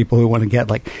littered with people who want to get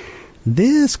like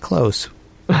this close.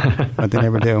 But they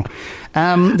never do.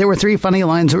 There were 3 funny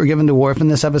lines that were given to Worf in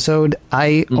this episode.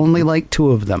 I only like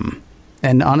 2 of them.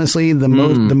 And honestly, the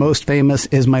most famous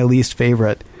is my least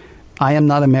favorite. I am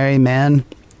not a merry man.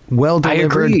 Well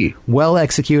delivered. Well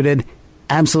executed.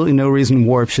 Absolutely no reason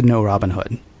Worf should know Robin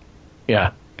Hood.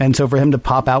 Yeah. And so for him to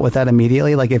pop out with that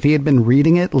immediately, like if he had been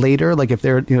reading it later, like if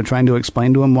they're trying to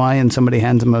explain to him why, and somebody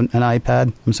hands him a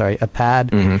pad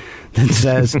that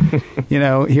says,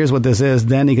 here's what this is,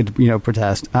 then he could,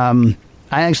 protest.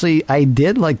 I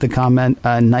did like the comment,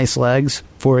 nice legs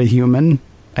for a human.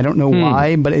 I don't know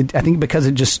why, but I think because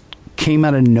it just came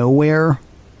out of nowhere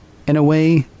in a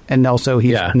way. And also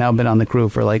he's now been on the crew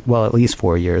for at least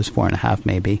 4 years, 4.5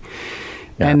 maybe.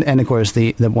 Yeah. And of course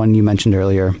the one you mentioned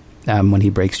earlier, when he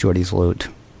breaks Geordi's lute.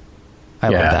 I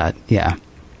love that. Yeah.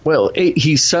 Well,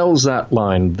 he sells that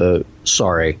line,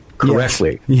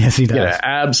 correctly. Yes, he does. Yeah,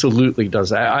 absolutely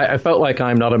does. I felt like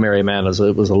I'm Not a Merry Man as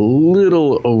it was a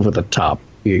little over the top.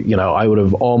 I would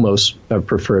have almost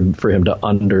preferred for him to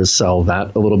undersell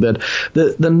that a little bit.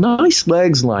 The nice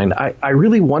legs line, I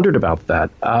really wondered about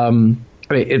that. I mean,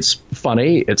 it's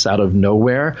funny. It's out of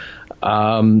nowhere.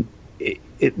 But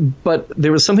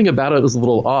there was something about it that was a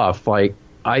little off. Like,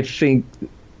 I think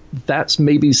that's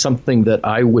maybe something that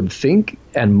I would think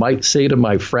and might say to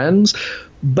my friends,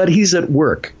 but he's at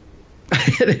work.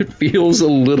 And it feels a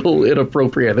little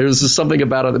inappropriate. There's just something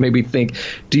about it that made me think,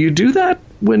 do you do that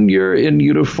when you're in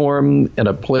uniform in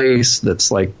a place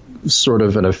that's like sort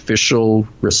of an official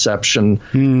reception?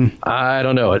 I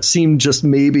don't know. It seemed just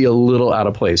maybe a little out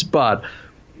of place, but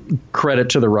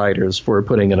credit to the writers for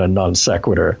putting in a non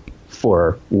sequitur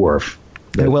for Worf.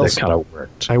 That kind of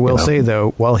worked. I will say,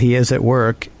 though, while he is at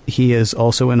work, he is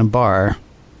also in a bar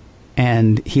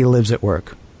and he lives at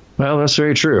work. Well, that's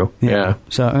very true. Yeah.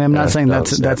 So I'm not saying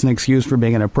that's an excuse for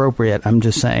being inappropriate. I'm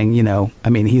just saying,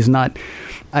 he's not.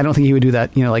 I don't think he would do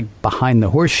that, like behind the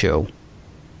horseshoe,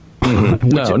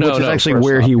 which is actually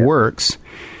where he works.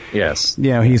 Yes.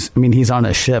 He's on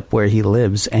a ship where he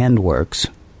lives and works.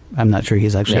 I'm not sure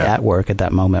he's actually at work at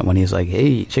that moment when he's like,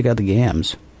 hey, check out the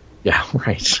gams. Yeah,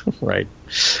 right.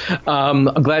 I'm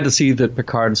glad to see that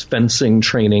Picard's fencing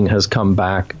training has come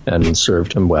back and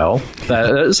served him well.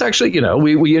 That's actually,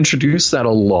 we introduced that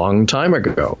a long time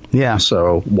ago. Yeah.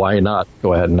 So why not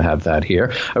go ahead and have that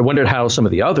here? I wondered how some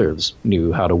of the others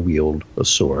knew how to wield a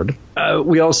sword.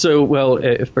 We also,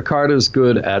 if Picard is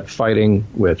good at fighting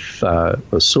with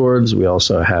swords, we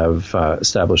also have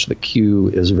established that Q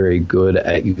is very good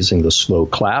at using the slow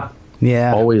clap.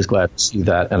 Yeah. Always glad to see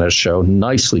that in a show.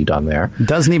 Nicely done there.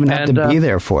 Doesn't even have to be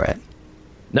there for it.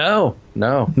 No.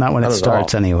 Not when it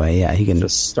starts anyway. Yeah, he can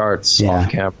just starts off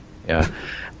camera. Yeah.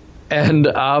 And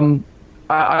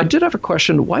I did have a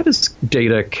question. Why does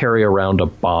Data carry around a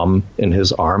bomb in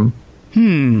his arm?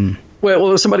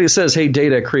 Well, if somebody says, hey,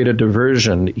 Data, create a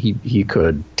diversion, he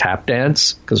could tap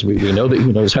dance, because we know that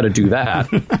he knows how to do that.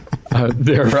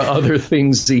 There are other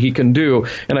things that he can do.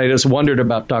 And I just wondered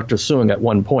about Dr. Soong at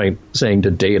one point saying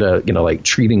to Data,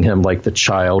 treating him like the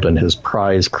child and his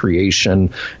prize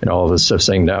creation and all of this stuff,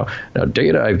 saying, now,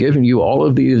 Data, I've given you all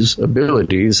of these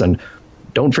abilities, and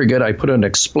don't forget I put an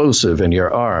explosive in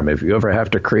your arm if you ever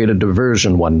have to create a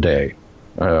diversion one day.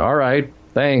 All right,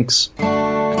 thanks.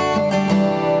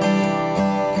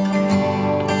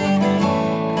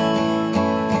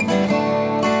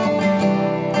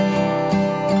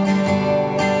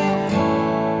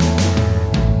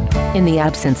 In the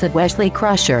absence of Wesley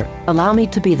Crusher, allow me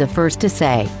to be the first to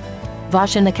say,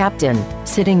 Vashan the captain,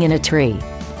 sitting in a tree.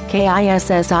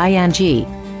 KISSING.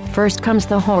 First comes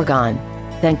the Horgon.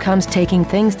 Then comes taking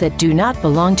things that do not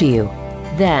belong to you.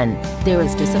 Then, there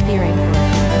is disappearing.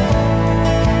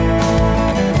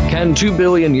 Ken, 2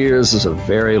 billion years is a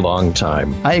very long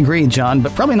time. I agree, John,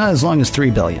 but probably not as long as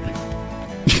 3 billion.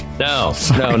 No,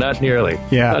 not nearly.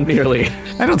 Yeah. Not nearly.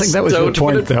 I don't think that was your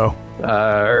point, though.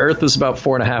 Earth is about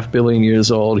 4.5 billion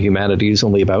years old. Humanity is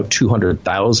only about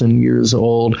 200,000 years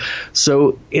old.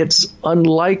 So it's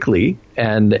unlikely,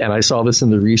 and I saw this in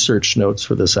the research notes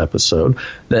for this episode,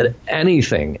 that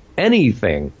anything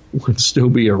would still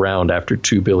be around after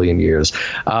 2 billion years.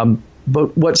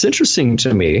 But what's interesting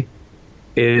to me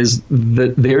is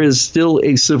that there is still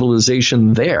a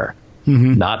civilization there.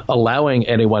 Not allowing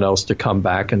anyone else to come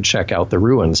back and check out the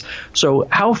ruins. So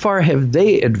how far have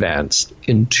they advanced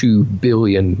in 2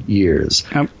 billion years?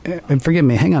 And forgive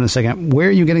me, hang on a second. Where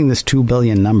are you getting this 2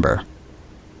 billion number?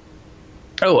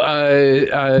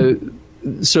 So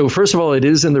first of all, it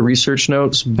is in the research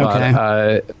notes,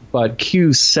 but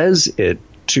Q says it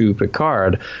to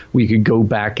Picard. We could go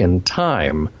back in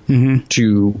time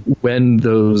to when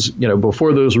those,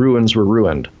 before those ruins were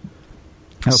ruined.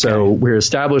 Okay. So we're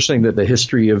establishing that the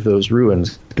history of those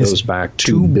ruins goes back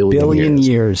 2 billion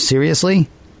years. Seriously?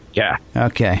 Yeah.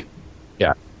 Okay.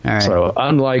 Yeah. All right. So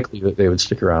unlikely that they would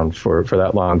stick around for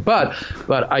that long. But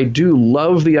I do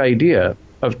love the idea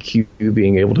of Q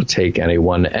being able to take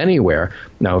anyone anywhere.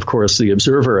 Now, of course, the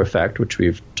observer effect, which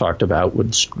we've talked about,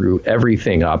 would screw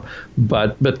everything up.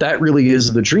 But that really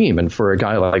is the dream. And for a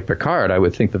guy like Picard, I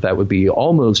would think that would be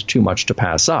almost too much to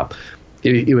pass up.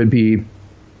 It would be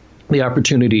the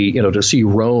opportunity, to see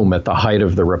Rome at the height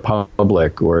of the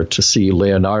Republic, or to see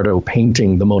Leonardo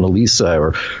painting the Mona Lisa,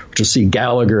 or to see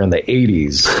Gallagher in the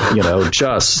 80s,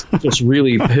 just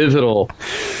really pivotal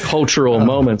cultural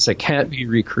moments that can't be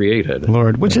recreated.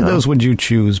 Lord, which of those would you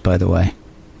choose, by the way?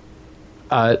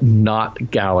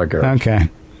 Not Gallagher. Okay.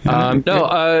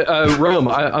 Rome.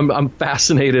 I'm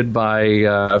fascinated by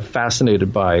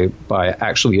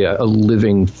actually a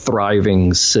living,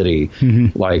 thriving city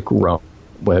like Rome.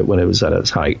 When it was at its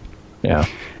height. Yeah.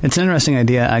 It's an interesting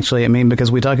idea, actually. I mean,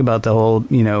 because we talk about the whole,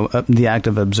 the act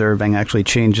of observing actually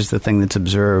changes the thing that's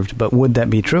observed. But would that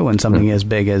be true when something as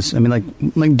big as, like,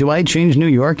 do I change New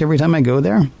York every time I go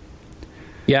there?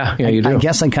 Yeah, you do. I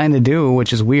guess I kind of do,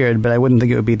 which is weird, but I wouldn't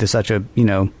think it would be to such a,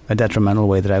 a detrimental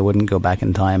way that I wouldn't go back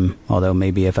in time. Although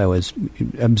maybe if I was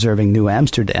observing New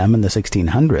Amsterdam in the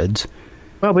 1600s.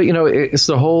 Well, but, it's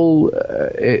the whole,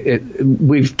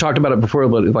 we've talked about it before,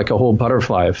 but like a whole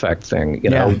butterfly effect thing,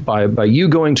 by you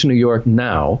going to New York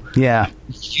now,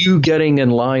 you getting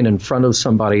in line in front of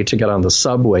somebody to get on the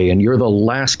subway, and you're the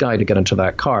last guy to get into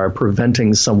that car,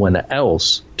 preventing someone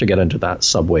else to get into that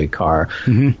subway car.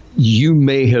 You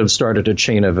may have started a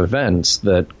chain of events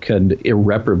that could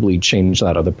irreparably change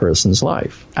that other person's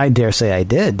life. I dare say I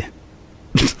did.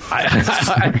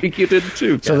 I think you did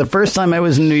too. Ken. So the first time I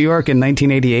was in New York in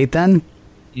 1988, then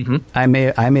I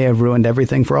may have ruined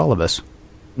everything for all of us.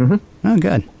 Oh,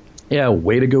 good. Yeah,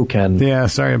 way to go, Ken. Yeah,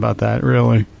 sorry about that,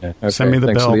 really. Yeah, okay. Send me the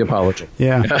Thanks bill. for the apology.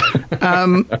 Yeah.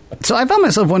 So I found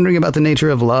myself wondering about the nature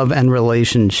of love and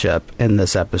relationship in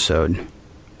this episode.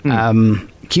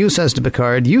 Q says to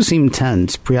Picard, "You seem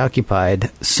tense,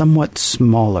 preoccupied, somewhat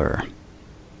smaller."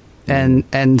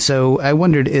 And so I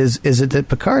wondered, is it that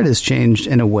Picard has changed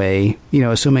in a way,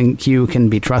 assuming Q can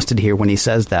be trusted here when he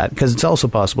says that? Because it's also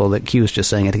possible that Q is just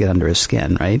saying it to get under his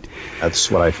skin, right? That's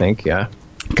what I think, yeah.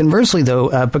 Conversely, though,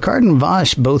 Picard and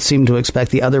Vash both seem to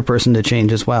expect the other person to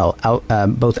change as well,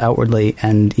 both outwardly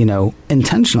and,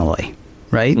 intentionally,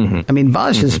 right? I mean,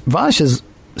 Vash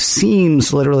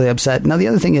seems literally upset. Now, the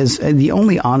other thing is, the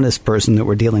only honest person that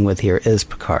we're dealing with here is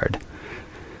Picard.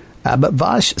 But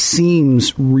Vash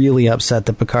seems really upset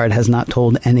that Picard has not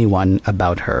told anyone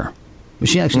about her.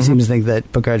 She actually seems to think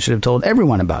that Picard should have told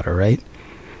everyone about her, right?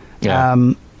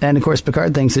 Yeah. And, of course,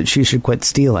 Picard thinks that she should quit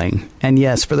stealing. And,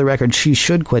 yes, for the record, she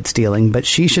should quit stealing, but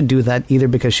she should do that either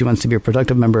because she wants to be a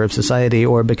productive member of society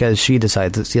or because she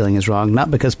decides that stealing is wrong, not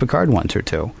because Picard wants her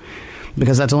to.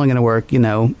 Because that's only going to work,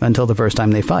 until the first time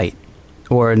they fight.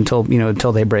 Or until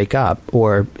they break up.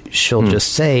 Or she'll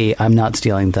just say, I'm not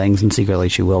stealing things, and secretly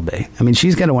she will be. I mean,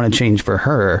 she's got to want to change for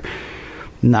her,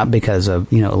 not because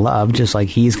of, love, just like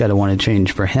he's got to want to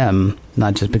change for him,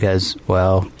 not just because,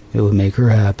 well, it would make her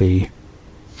happy.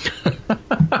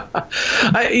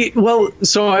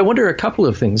 So I wonder a couple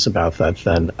of things about that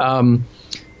then.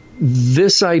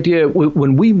 This idea,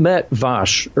 when we met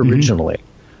Vash originally,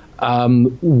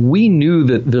 we knew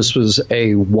that this was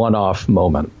a one-off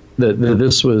moment. That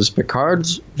this was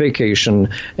Picard's vacation,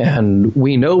 and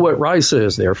we know what Risa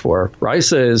is there for.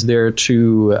 Risa is there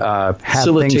to have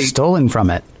things stolen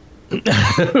from it.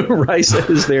 Risa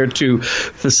is there to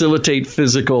facilitate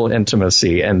physical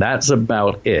intimacy, and that's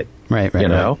about it. Right.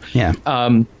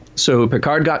 Yeah. So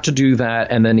Picard got to do that,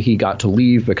 and then he got to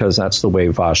leave because that's the way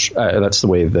that's the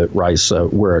way that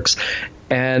Risa works.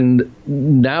 And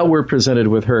now we're presented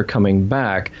with her coming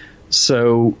back.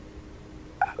 So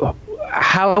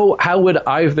how would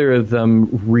either of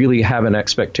them really have an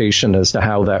expectation as to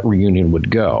how that reunion would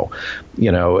go?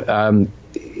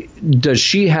 Does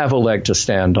she have a leg to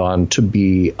stand on to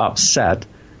be upset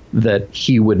that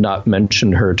he would not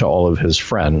mention her to all of his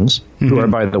friends, who are,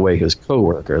 by the way, his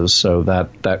coworkers? So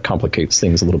that complicates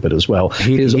things a little bit as well.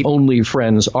 His only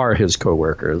friends are his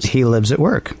coworkers. He lives at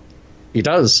work. He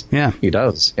does. Yeah. He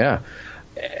does. Yeah.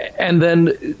 And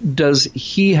then does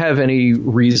he have any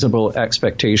reasonable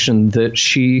expectation that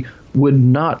she would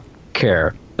not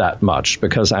care that much?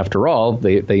 Because after all,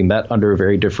 they met under a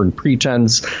very different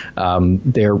pretense.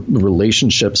 Their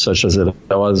relationship, such as it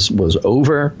was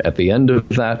over at the end of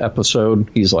that episode.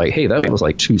 He's like, hey, that was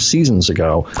like 2 seasons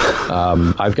ago.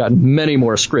 I've got many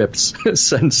more scripts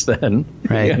since then.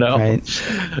 Right, right.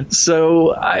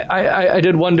 So I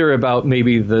did wonder about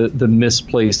maybe the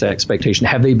misplaced expectation.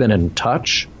 Have they been in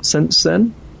touch since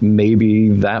then? Maybe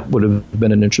that would have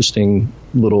been an interesting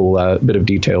little bit of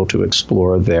detail to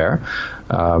explore there.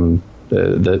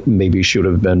 That maybe she would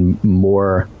have been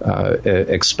more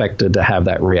expected to have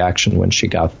that reaction when she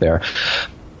got there.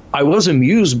 I was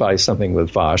amused by something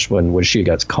with Vash when she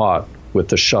gets caught with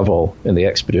the shovel and the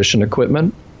expedition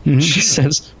equipment. She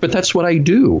says, but that's what I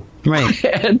do. Right.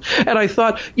 And I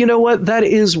thought, you know what? That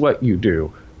is what you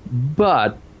do.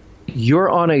 But you're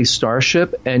on a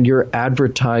starship and you're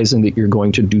advertising that you're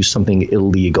going to do something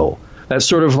illegal. That's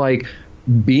sort of like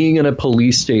being in a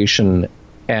police station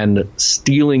and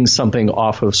stealing something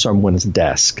off of someone's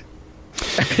desk.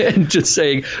 And just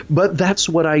saying, but that's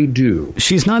what I do.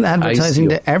 She's not advertising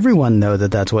to everyone, though,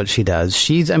 that that's what she does.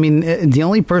 The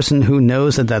only person who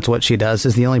knows that that's what she does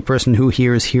is the only person who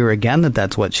hears here again that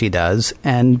that's what she does.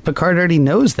 And Picard already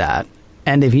knows that.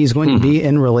 And if he's going to be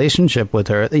in relationship with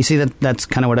her, you see, that's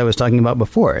kind of what I was talking about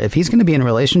before. If he's going to be in a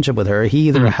relationship with her, he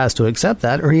either has to accept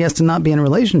that or he has to not be in a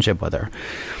relationship with her.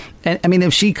 And I mean,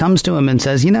 if she comes to him and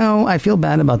says, I feel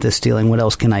bad about this stealing, what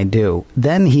else can I do?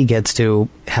 Then he gets to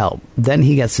help. Then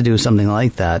he gets to do something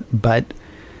like that.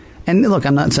 And look,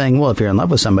 I'm not saying, well, if you're in love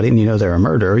with somebody and you know they're a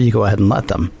murderer, you go ahead and let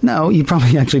them. No, you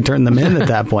probably actually turn them in at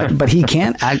that point. But he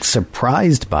can't act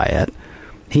surprised by it.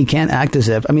 He can't act as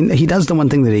if, he does the one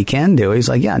thing that he can do. He's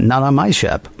like, yeah, not on my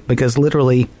ship, because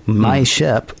literally my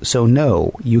ship. So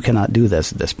no, you cannot do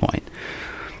this at this point.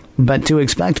 But to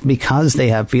expect, because they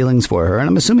have feelings for her, and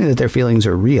I'm assuming that their feelings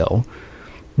are real,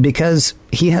 because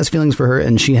he has feelings for her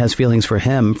and she has feelings for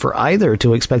him, for either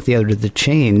to expect the other to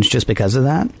change just because of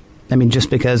that I mean, just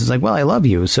because it's like, well, I love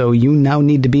you, so you now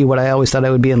need to be what I always thought I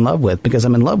would be in love with, because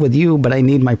I'm in love with you, but I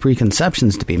need my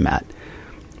preconceptions to be met.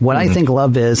 What I think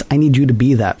love is, I need you to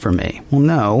be that for me. Well,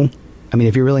 no. I mean,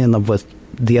 if you're really in love with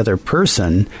the other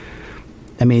person,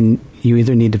 I mean, you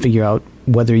either need to figure out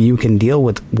whether you can deal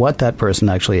with what that person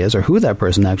actually is or who that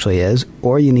person actually is,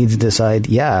 or you need to decide,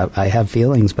 yeah, I have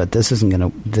feelings, but this just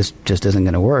isn't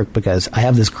going to work, because I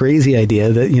have this crazy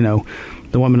idea that, you know,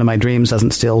 the woman of my dreams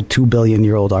doesn't steal 2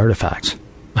 billion-year-old artifacts.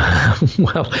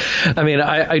 Well, I mean,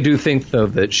 I do think, though,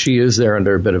 that she is there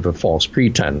under a bit of a false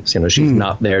pretense. You know, she's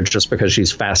not there just because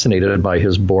she's fascinated by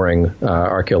his boring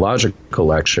archaeological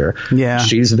lecture. Yeah.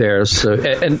 She's there. So,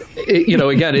 and you know,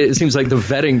 again, it seems like the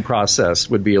vetting process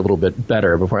would be a little bit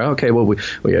better before, okay, well,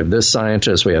 we have this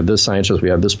scientist, we have this scientist, we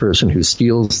have this person who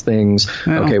steals things.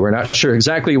 Well, okay, we're not sure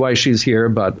exactly why she's here,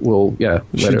 but we'll,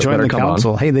 she joined the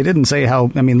council. Hey, they didn't say how.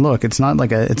 I mean, look, it's not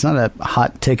a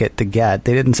hot ticket to get.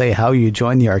 They didn't say how you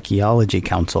join the Archaeology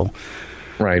Council.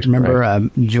 Right. Remember,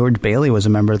 George Bailey was a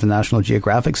member of the National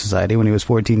Geographic Society when he was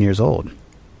 14 years old.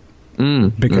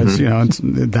 Because, you know, it's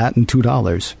that and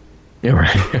 $2. Yeah,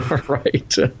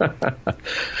 right.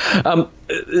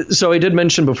 So I did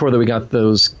mention before that we got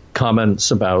those comments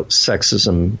about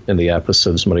sexism in the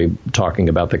episode, somebody talking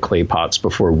about the clay pots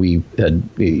before we had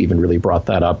even really brought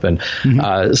that up. And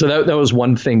so that was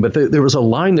one thing. But there was a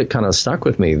line that kind of stuck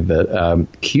with me that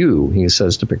Q, he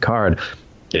says to Picard,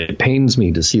 "It pains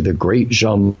me to see the great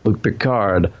Jean-Luc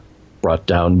Picard brought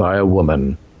down by a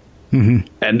woman." And,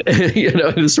 you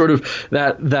know, it's sort of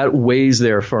that weighs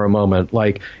there for a moment.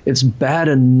 Like, it's bad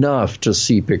enough to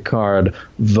see Picard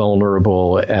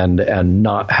vulnerable and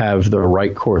not have the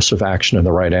right course of action and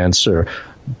the right answer.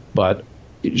 But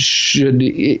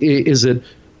is it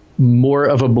more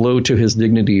of a blow to his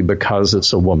dignity because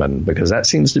it's a woman? Because that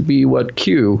seems to be what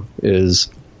Q is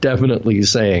definitely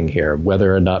saying here,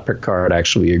 whether or not Picard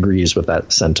actually agrees with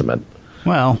that sentiment.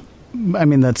 Well, I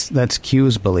mean, that's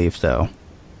Q's belief, though.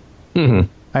 Is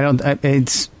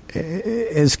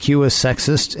Q a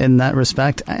sexist in that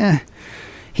respect?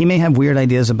 He may have weird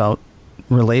ideas about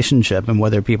relationship and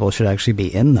whether people should actually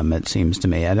be in them, it seems to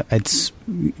me. I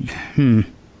don't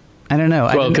know.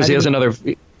 Well, because he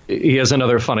has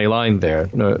another funny line there.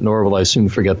 Nor will I soon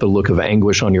forget the look of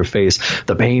anguish on your face,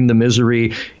 the pain, the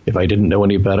misery. If I didn't know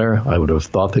any better, I would have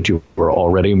thought that you were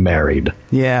already married.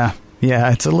 Yeah,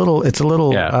 it's a little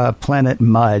Planet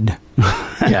Mud.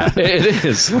 Yeah, it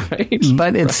is, right?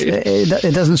 But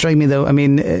it doesn't strike me, though. I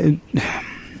mean,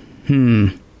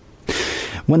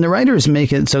 when the writers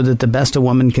make it so that the best a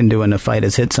woman can do in a fight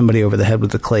is hit somebody over the head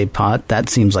with a clay pot, that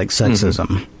seems like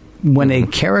sexism. When a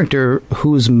character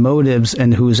whose motives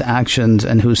and whose actions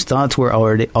and whose thoughts we're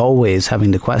always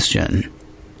having to question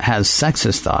has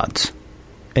sexist thoughts,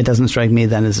 it doesn't strike me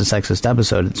then as a sexist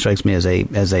episode. It strikes me as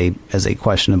a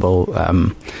questionable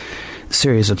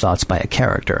series of thoughts by a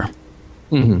character.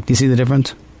 Do you see the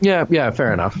difference? Yeah,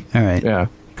 fair enough. All right. Yeah.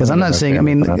 Because I'm not saying,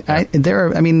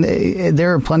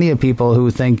 there are plenty of people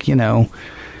who think, you know,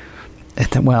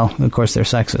 well, of course they're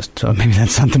sexist, so maybe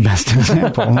that's not the best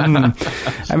example. I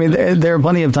mean, there are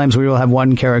plenty of times where you'll have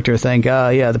one character think, oh,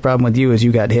 yeah, the problem with you is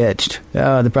you got hitched.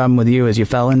 Oh, the problem with you is you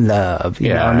fell in love.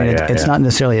 It's not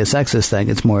necessarily a sexist thing.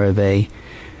 It's more of it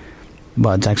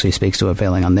actually speaks to a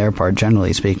failing on their part,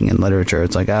 generally speaking, in literature.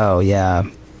 It's like, oh, yeah,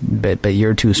 but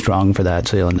you're too strong for that,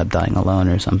 so you'll end up dying alone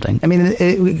or something. I mean,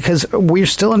 because we're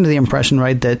still under the impression,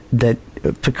 right, that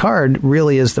Picard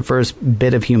really is the first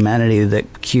bit of humanity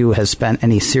that Q has spent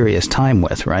any serious time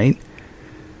with, right?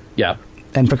 Yeah.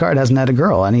 And Picard hasn't had a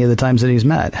girl any of the times that he's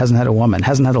met, hasn't had a woman,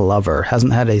 hasn't had a lover,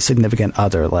 hasn't had a significant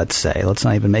other, let's say. Let's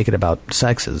not even make it about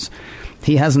sexes.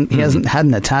 He hasn't had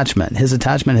an attachment. His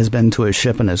attachment has been to his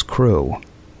ship and his crew.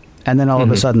 And then all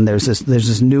of a sudden there's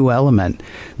this new element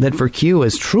that for Q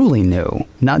is truly new.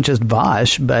 Not just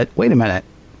Vosh, but wait a minute.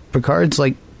 Picard's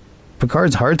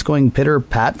heart's going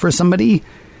pitter-pat for somebody?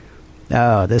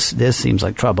 Oh, this seems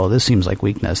like trouble. This seems like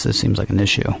weakness. This seems like an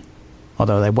issue.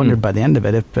 Although I wondered by the end of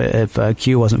it if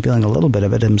Q wasn't feeling a little bit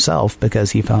of it himself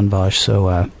because he found Vosh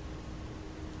so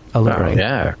alluring.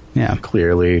 Yeah.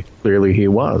 Clearly he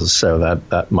was. So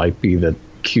that might be that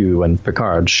Q and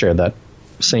Picard share that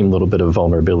same little bit of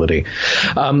vulnerability.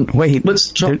 Wait,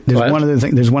 there's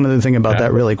one other thing about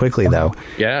that really quickly, though.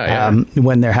 Yeah.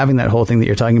 When they're having that whole thing that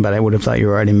you're talking about, I would have thought you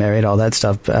were already married, all that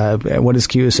stuff. What does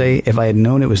Q say? If I had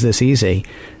known it was this easy,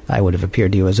 I would have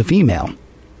appeared to you as a female.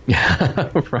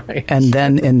 Yeah, right. And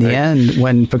then in the end,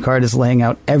 when Picard is laying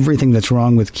out everything that's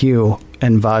wrong with Q,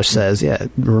 and Vosh says, yeah,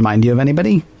 remind you of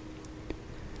anybody?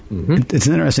 It's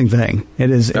an interesting thing.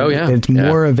 It is. Oh, yeah. It's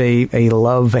more of a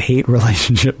love-hate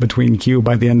relationship between Q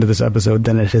by the end of this episode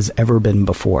than it has ever been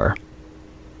before.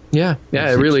 Yeah,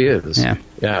 it really is.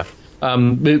 Yeah.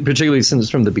 Particularly since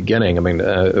from the beginning, I mean,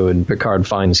 when Picard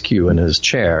finds Q in his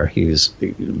chair, he's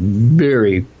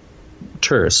very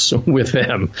terse with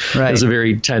him. Right. It's a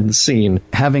very tense scene.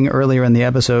 Having earlier in the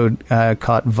episode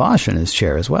caught Vosh in his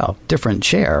chair as well. Different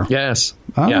chair. Yes.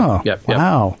 Oh, Yep.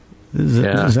 Wow.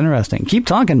 This is interesting. Keep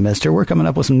talking, mister. We're coming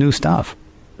up with some new stuff.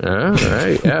 All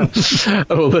right, yeah.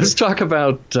 Let's talk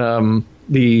about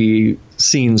the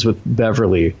scenes with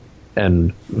Beverly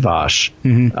and Vash.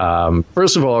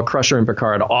 First of all, Crusher and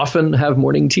Picard often have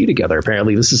morning tea together.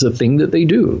 Apparently, this is a thing that they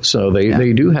do. So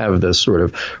they do have this sort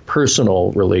of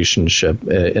personal relationship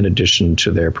in addition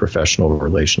to their professional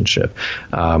relationship.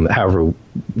 However,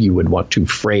 you would want to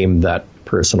frame that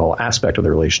personal aspect of the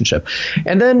relationship.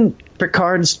 And then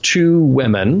Picard's two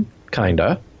women,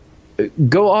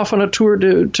 go off on a tour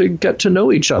to get to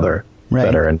know each other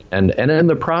better. And in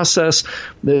the process,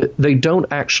 they don't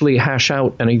actually hash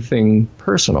out anything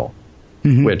personal,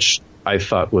 which I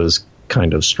thought was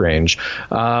kind of strange.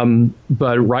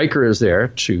 But Riker is there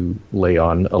to lay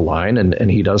on a line,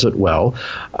 and he does it well.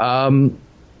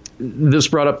 This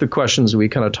brought up the questions we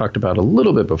kind of talked about a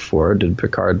little bit before. Did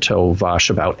Picard tell Vash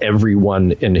about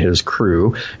everyone in his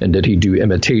crew? And did he do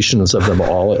imitations of them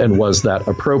all? And was that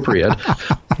appropriate?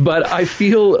 But I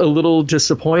feel a little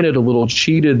disappointed, a little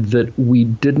cheated that we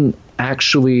didn't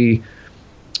actually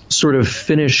sort of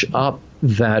finish up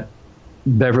that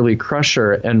Beverly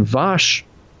Crusher and Vash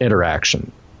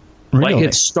interaction. Really? Like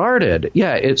it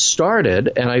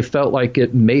started, and I felt like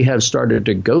it may have started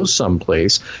to go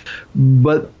someplace,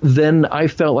 but then I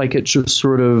felt like it just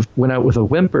sort of went out with a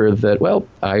whimper that, well,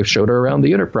 I showed her around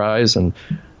the Enterprise, and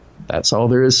that's all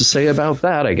there is to say about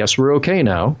that. I guess we're okay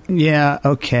now. Yeah,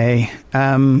 okay.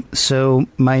 So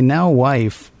my now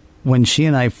wife, when she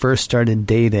and I first started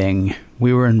dating,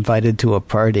 we were invited to a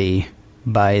party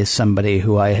by somebody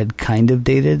who I had kind of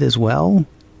dated as well.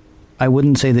 I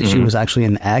wouldn't say that she was actually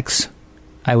an ex.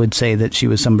 I would say that she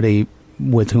was somebody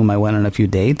with whom I went on a few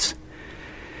dates.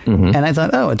 And I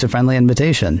thought, oh, it's a friendly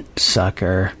invitation.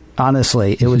 Sucker.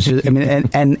 Honestly, it was just, I mean,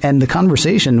 and the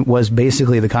conversation was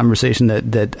basically the conversation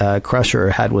that Crusher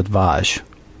had with Vash.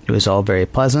 It was all very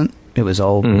pleasant. It was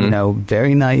all,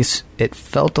 very nice. It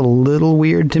felt a little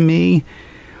weird to me.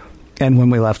 And when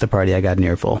we left the party, I got an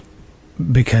earful.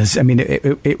 Because, I mean,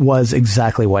 it was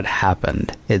exactly what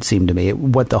happened, it seemed to me.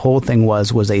 What the whole thing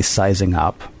was a sizing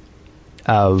up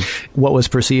of what was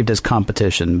perceived as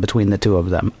competition between the two of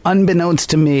them.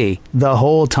 Unbeknownst to me, the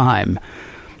whole time.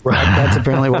 That's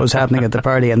apparently what was happening at the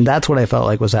party, and that's what I felt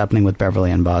like was happening with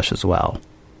Beverly and Bosch as well.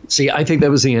 See, I think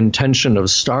that was the intention of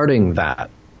starting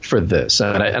that for this,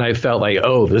 and I felt like,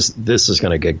 oh, this is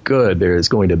going to get good. There's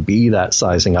going to be that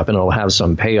sizing up, and it'll have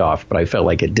some payoff. But I felt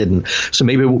like it didn't. So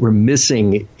maybe what we're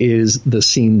missing is the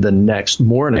scene the next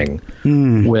morning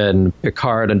when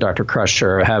Picard and Dr.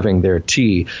 Crusher are having their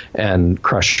tea, and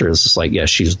Crusher is just like, yeah,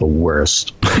 she's the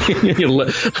worst.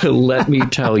 Let me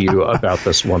tell you about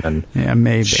this woman. Yeah,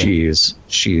 maybe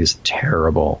she's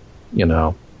terrible.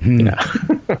 Yeah.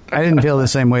 I didn't feel the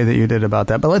same way that you did about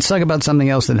that. But let's talk about something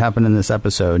else that happened in this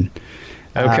episode.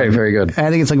 Okay, very good.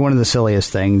 I think it's like one of the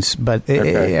silliest things. But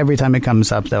every time it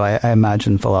comes up, though, I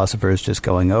imagine philosophers just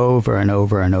going over and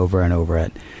over and over and over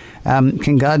it.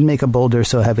 Can God make a boulder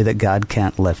so heavy that God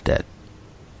can't lift it?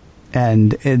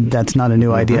 And that's not a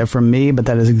new idea from me, but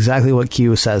that is exactly what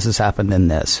Q says has happened in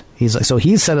this. He's like, so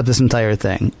he's set up this entire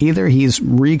thing. Either he's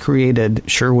recreated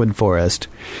Sherwood Forest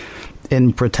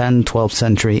in pretend 12th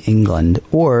century England,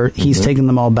 or he's taken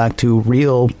them all back to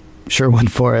real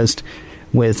Sherwood Forest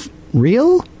with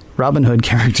real Robin Hood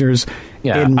characters.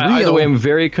 Yeah, either way, I'm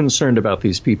very concerned about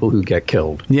these people who get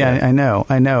killed. Yeah, I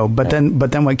know. But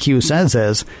then what Q says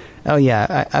is, oh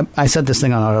yeah, I set this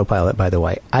thing on autopilot, by the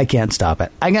way. I can't stop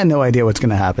it. I got no idea what's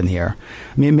going to happen here.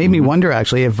 I mean, it made me wonder,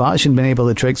 actually, if Vosh had been able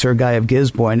to trick Sir Guy of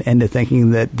Gisborne into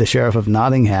thinking that the Sheriff of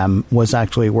Nottingham was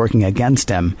actually working against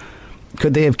him.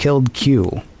 Could they have killed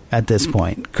Q at this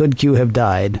point? Could Q have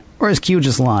died? Or is Q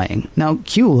just lying? Now,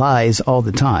 Q lies all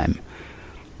the time.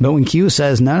 But when Q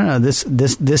says, no, this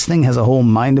thing has a whole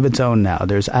mind of its own now.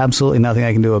 There's absolutely nothing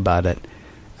I can do about it.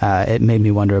 It made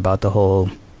me wonder about the whole,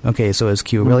 okay, so is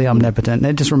Q really omnipotent?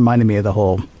 And it just reminded me of the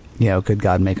whole, could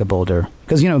God make a boulder?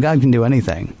 Because, God can do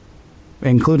anything,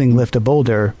 including lift a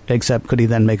boulder, except could he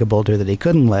then make a boulder that he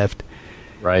couldn't lift?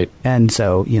 Right. And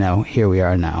so, here we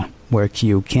are now, where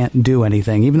Q can't do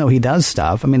anything, even though he does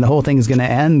stuff. I mean, the whole thing is going to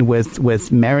end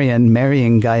with Marion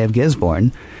marrying Guy of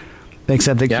Gisborne,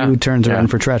 except that Q turns her in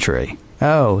for treachery.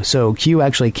 oh, so Q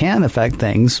actually can affect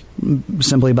things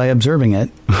simply by observing it.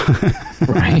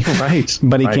 Right.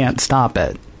 But he can't stop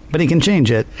it. But he can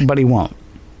change it, but he won't.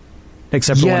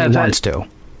 Except for when he wants to.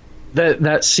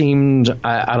 That seemed,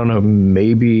 I don't know,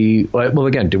 maybe, well,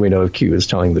 again, do we know if Q is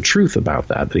telling the truth about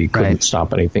that he couldn't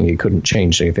stop anything, he couldn't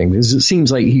change anything? Because it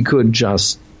seems like he could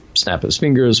just snap his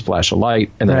fingers, flash a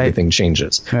light, and then everything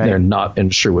changes. Right. They're not in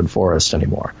Sherwood Forest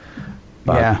anymore.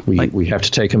 But we have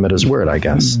to take him at his word, I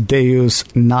guess. Deus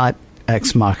not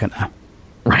ex machina.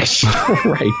 Right.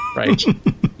 right.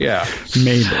 Yeah.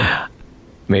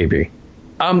 Maybe.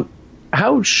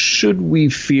 How should we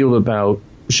feel about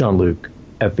Jean-Luc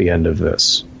at the end of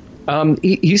this?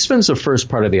 He spends the first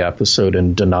part of the episode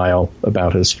in denial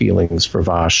about his feelings for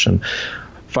Vash, and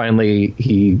finally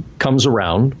he comes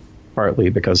around, partly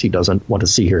because he doesn't want to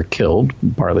see her killed,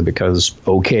 partly because,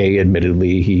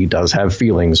 admittedly, he does have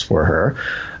feelings for her.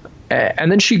 And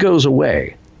then she goes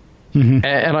away. Mm-hmm.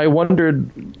 And I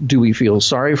wondered, do we feel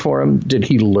sorry for him? Did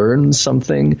he learn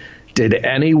something? Did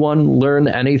anyone learn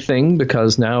anything?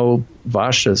 Because now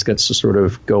Vash just gets to sort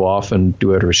of go off and do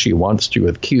whatever she wants to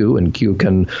with Q, and Q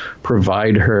can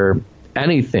provide her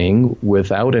anything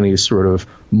without any sort of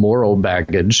moral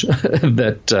baggage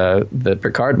that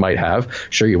Picard might have.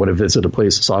 Sure, you want to visit a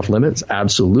place that's off limits?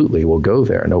 Absolutely, we'll go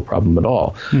there. No problem at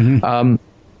all. Mm-hmm.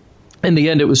 In the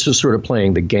end, it was just sort of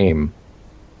playing the game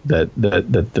that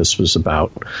this was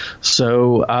about.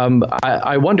 So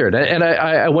I wondered, and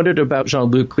I wondered about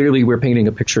Jean-Luc. Clearly, we're painting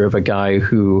a picture of a guy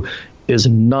who is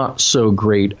not so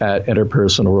great at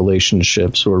interpersonal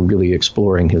relationships or really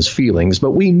exploring his feelings,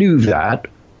 but we knew that.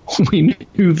 We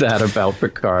knew that about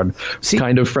Picard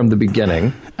kind of from the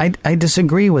beginning. I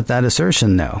disagree with that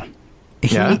assertion, though.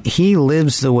 He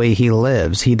lives the way he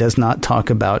lives. He does not talk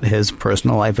about his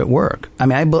personal life at work. I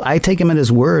mean, I take him at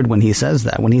his word when he says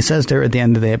that. When he says there at the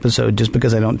end of the episode, just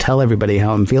because I don't tell everybody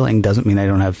how I'm feeling doesn't mean I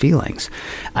don't have feelings.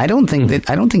 I don't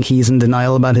think he's in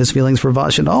denial about his feelings for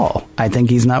Vash at all. I think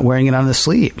he's not wearing it on his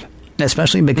sleeve.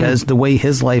 Especially because the way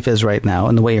his life is right now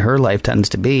and the way her life tends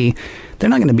to be,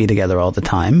 they're not going to be together all the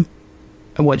time.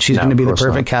 She's going to be the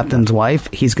perfect captain's wife.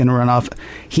 He's going to run off.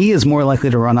 He is more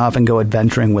likely to run off and go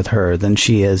adventuring with her than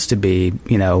she is to be,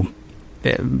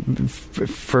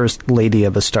 first lady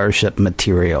of a starship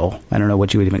material. I don't know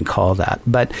what you would even call that.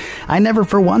 But I never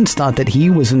for once thought that he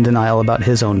was in denial about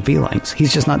his own feelings.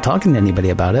 He's just not talking to anybody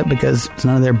about it because it's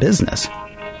none of their business.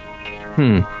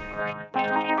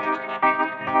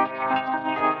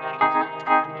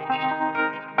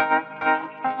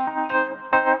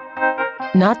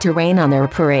 Not to rain on their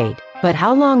parade, but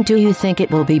how long do you think it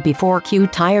will be before Q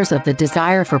tires of the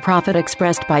desire for profit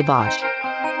expressed by Vash?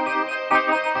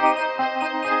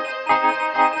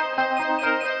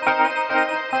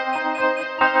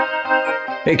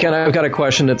 Hey, Ken, I've got a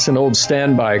question. It's an old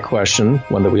standby question,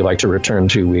 one that we like to return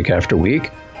to week after week.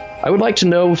 I would like to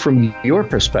know from your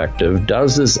perspective,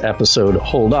 does this episode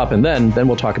hold up? And then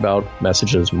we'll talk about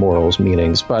messages, morals,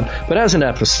 meanings. But as an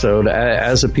episode,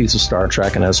 as a piece of Star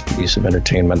Trek and as a piece of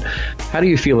entertainment, how do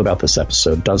you feel about this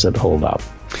episode? Does it hold up?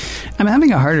 I'm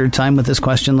having a harder time with this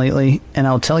question lately, and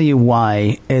I'll tell you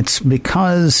why. It's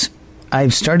because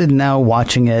I've started now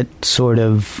watching it sort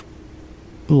of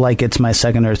like it's my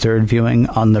second or third viewing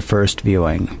on the first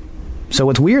viewing. So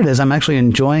what's weird is I'm actually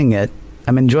enjoying it.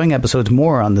 I'm enjoying episodes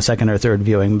more on the second or third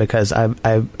viewing because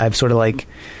I've sort of like,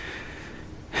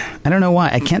 I don't know why.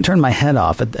 I can't turn my head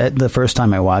off at the first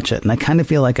time I watch it. And I kind of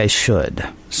feel like I should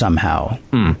somehow.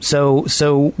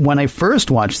 So when I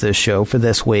first watched this show for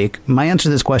this week, my answer to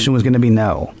this question was going to be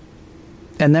no.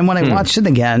 And then when I watched it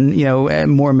again,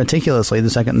 more meticulously the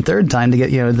second and third time to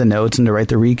get, the notes and to write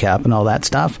the recap and all that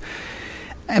stuff.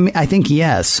 I mean, I think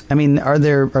yes. I mean, are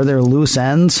there loose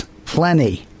ends?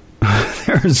 Plenty.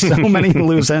 There are so many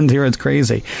loose ends here. It's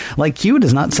crazy. Like, Q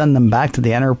does not send them back to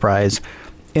the Enterprise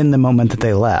in the moment that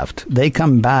they left. They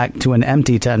come back to an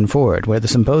empty 10 forward where the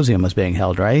symposium was being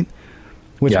held, right?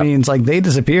 Which means, like, they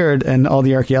disappeared and all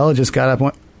the archaeologists got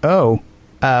up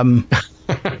and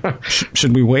went,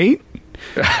 should we wait?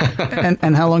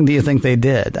 and how long do you think they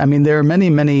did? I mean, there are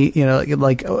many,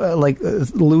 like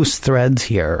loose threads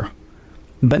here,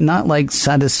 but not like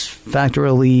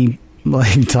satisfactorily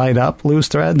like tied up loose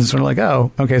threads. It's sort of like,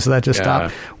 oh, okay, so that just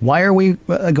stopped. Why are we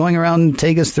going around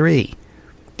Tegas 3?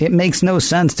 It makes no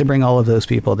sense to bring all of those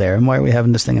people there. And why are we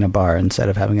having this thing in a bar instead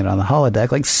of having it on the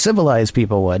holodeck like civilized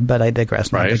people would? But I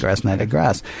digress, and I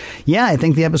digress. Yeah, I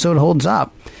think the episode holds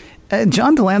up.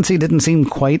 John Delancey didn't seem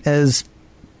quite as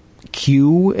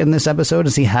Q in this episode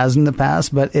as he has in the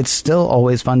past, but it's still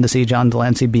always fun to see John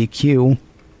Delancey be Q.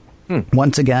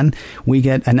 Once again, we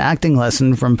get an acting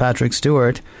lesson from Patrick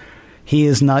Stewart. He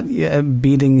is not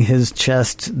beating his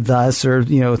chest thus or,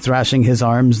 thrashing his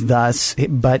arms thus,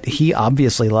 but he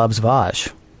obviously loves Vash.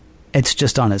 It's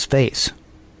just on his face.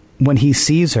 When he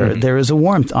sees her, there is a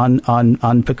warmth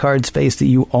on Picard's face that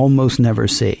you almost never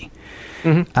see.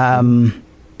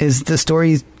 Is the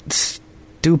story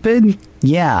stupid?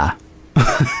 Yeah.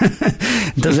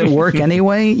 Does it work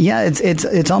anyway? Yeah,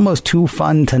 it's almost too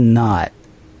fun to not.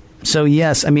 So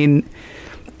yes, I mean,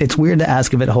 it's weird to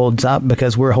ask if it holds up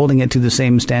because we're holding it to the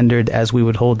same standard as we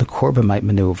would hold the Corbomite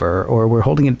maneuver, or we're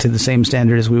holding it to the same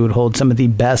standard as we would hold some of the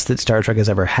best that Star Trek has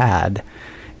ever had.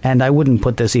 And I wouldn't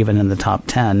put this even in the top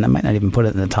 10. I might not even put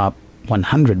it in the top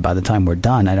 100 by the time we're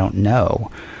done. I don't know.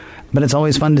 But it's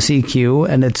always fun to see Q,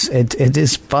 and it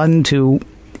is fun to,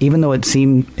 even though it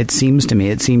seemed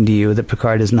to you that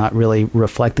Picard is not really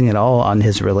reflecting at all on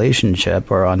his relationship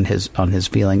or on his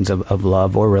feelings of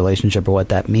love or relationship or what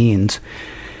that means.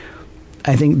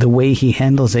 I think the way he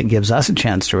handles it gives us a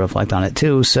chance to reflect on it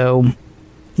too. So,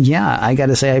 yeah, I got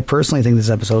to say, I personally think this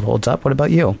episode holds up. What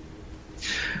about you?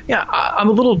 Yeah, I'm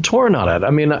a little torn on it. I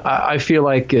mean, I feel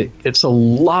like it's a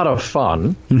lot of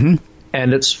fun,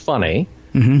 and it's funny,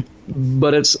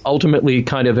 but it's ultimately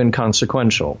kind of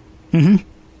inconsequential.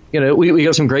 We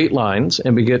got some great lines,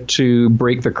 and we get to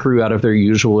break the crew out of their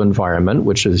usual environment,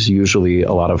 which is usually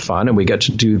a lot of fun, and we get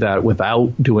to do that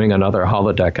without doing another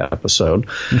holodeck episode.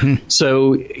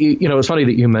 So, it's funny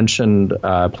that you mentioned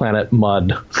Planet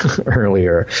Mud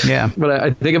earlier. Yeah. But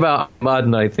I think about Mud,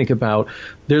 and I think about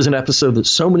there's an episode that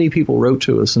so many people wrote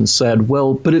to us and said,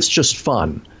 well, but it's just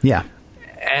fun. Yeah.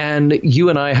 And you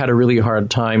and I had a really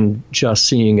hard time just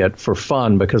seeing it for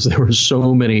fun because there were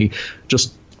so many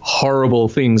just horrible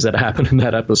things that happened in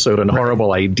that episode and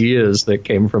horrible ideas that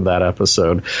came from that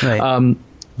episode. Right.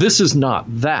 This is not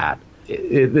that.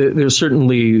 There's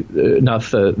certainly not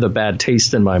the bad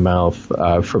taste in my mouth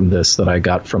from this that I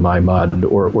got from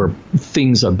iMud or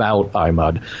things about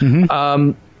iMud.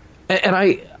 And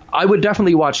I would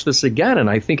definitely watch this again, and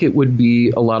I think it would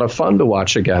be a lot of fun to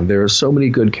watch again. There are so many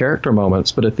good character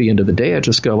moments, but at the end of the day, I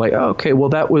just go like, oh, okay, well,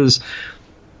 that was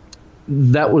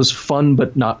fun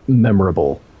but not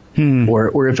memorable.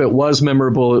 Or if it was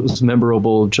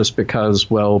memorable just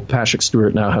because, well, Patrick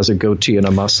Stewart now has a goatee and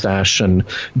a mustache, and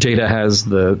Data has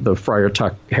the Friar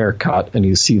Tuck haircut, and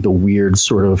you see the weird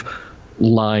sort of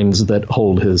lines that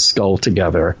hold his skull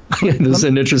together. This is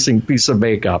an interesting piece of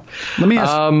makeup. Let me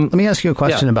ask you a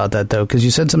question about that, though, because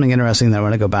you said something interesting that I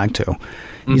want to go back to.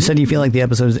 You said you feel like the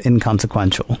episode is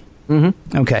inconsequential.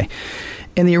 Okay.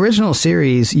 In the original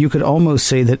series, you could almost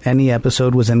say that any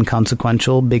episode was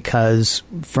inconsequential because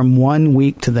from one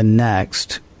week to the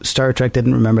next, Star Trek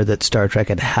didn't remember that Star Trek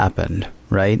had happened,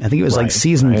 right? I think it was like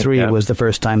season 3 was the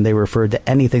first time they referred to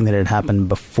anything that had happened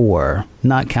before,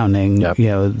 not counting,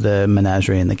 the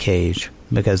menagerie in the cage,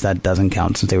 because that doesn't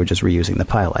count since they were just reusing the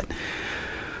pilot.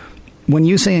 When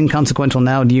you say inconsequential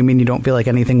now, do you mean you don't feel like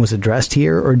anything was addressed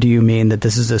here, or do you mean that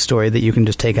this is a story that you can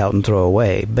just take out and throw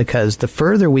away? Because the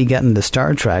further we get into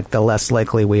Star Trek, the less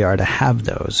likely we are to have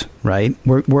those, right?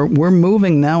 We're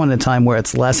moving now in a time where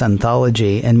it's less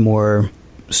anthology and more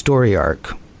story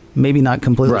arc. Maybe not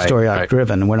completely story arc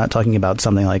driven. We're not talking about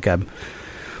something like The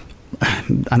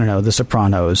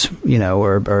Sopranos,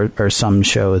 or some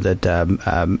show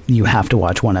that you have to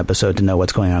watch one episode to know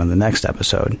what's going on in the next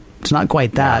episode. It's not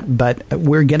quite that, but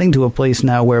we're getting to a place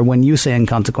now where when you say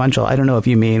inconsequential, I don't know if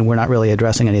you mean we're not really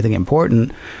addressing anything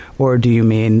important, or do you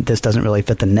mean this doesn't really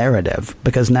fit the narrative?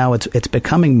 Because now it's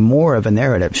becoming more of a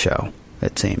narrative show,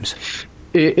 it seems.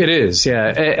 It is, yeah.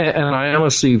 And I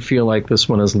honestly feel like this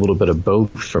one is a little bit of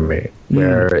both for me,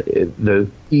 where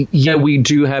we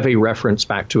do have a reference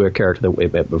back to a character that we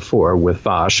met before with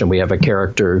Vash, and we have a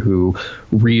character who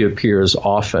reappears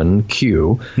often,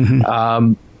 Q.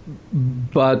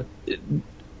 But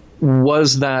were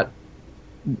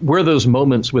those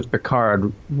moments with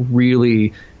Picard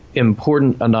really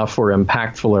important enough or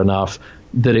impactful enough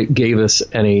that it gave us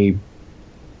any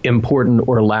important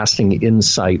or lasting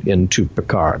insight into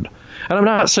Picard? And I'm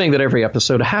not saying that every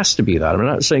episode has to be that. I'm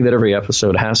not saying that every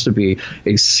episode has to be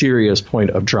a serious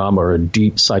point of drama or a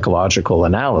deep psychological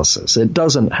analysis. It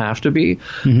doesn't have to be.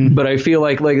 But I feel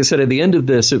like I said, at the end of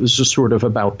this, it was just sort of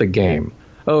about the game.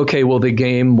 Okay, well, the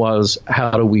game was,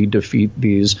 how do we defeat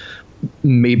these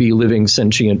maybe living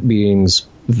sentient beings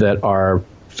that are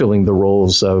filling the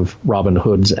roles of Robin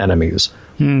Hood's enemies?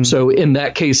 So in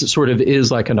that case, it sort of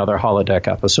is like another holodeck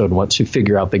episode. Once you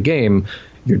figure out the game,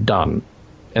 you're done.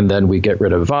 And then we get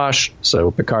rid of Vash,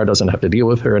 so Picard doesn't have to deal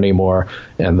with her anymore,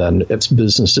 and then it's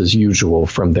business as usual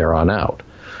from there on out.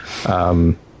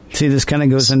 See, this kind of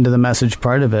goes into the message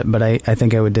part of it, but I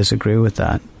think I would disagree with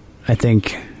that. I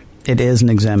think it is an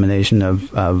examination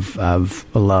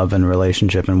of love and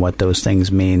relationship and what those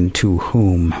things mean to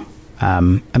whom. I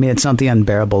mean, it's not the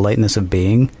unbearable lightness of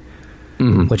being,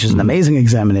 which is an amazing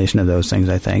examination of those things,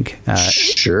 I think.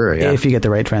 Sure, yeah. If you get the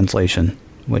right translation,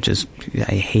 which is,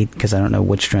 I hate because I don't know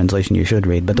which translation you should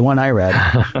read, but the one I read,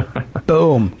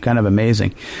 boom, kind of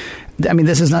amazing. I mean,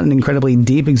 this is not an incredibly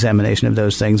deep examination of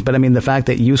those things, but I mean, the fact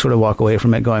that you sort of walk away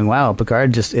from it going, wow,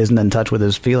 Picard just isn't in touch with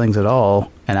his feelings at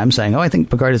all. And I'm saying, I think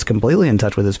Picard is completely in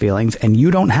touch with his feelings, and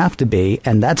you don't have to be,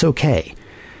 and that's okay.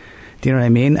 Do you know what I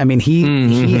mean? I mean,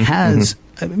 he has...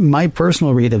 My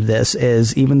personal read of this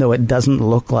is, even though it doesn't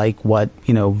look like what,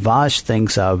 Vash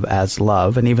thinks of as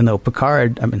love, and even though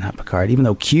even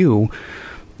though Q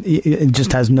it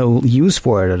just has no use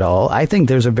for it at all, I think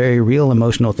there's a very real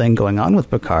emotional thing going on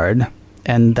with Picard,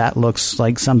 and that looks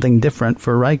like something different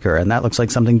for Riker, and that looks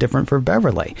like something different for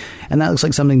Beverly, and that looks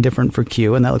like something different for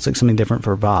Q, and that looks like something different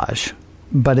for Vash.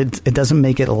 But it doesn't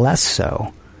make it less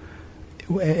so.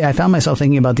 I found myself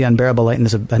thinking about the unbearable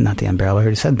lightness of... not the unbearable, I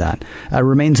already said that.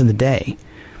 Remains of the Day.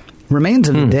 Remains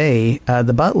of the Day,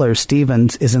 the butler,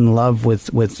 Stevens, is in love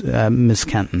with Miss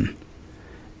Kenton.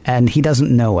 And he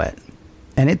doesn't know it.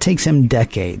 And it takes him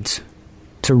decades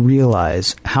to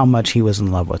realize how much he was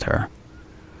in love with her.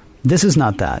 This is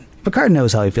not that. Picard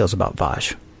knows how he feels about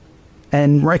Vash.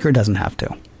 And Riker doesn't have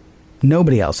to.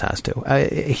 Nobody else has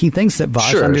to. He thinks that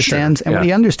Vash understands, and when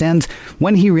he understands,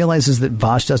 when he realizes that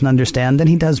Vash doesn't understand, then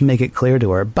he does make it clear to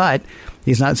her. But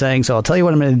he's not saying, so I'll tell you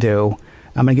what I'm going to do.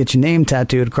 I'm going to get your name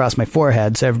tattooed across my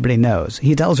forehead so everybody knows.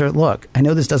 He tells her, look, I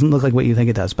know this doesn't look like what you think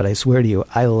it does, but I swear to you,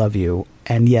 I love you,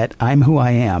 and yet I'm who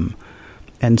I am.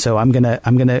 And so I'm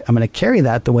gonna carry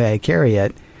that the way I carry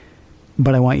it,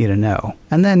 but I want you to know.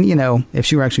 And then, if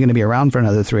she were actually going to be around for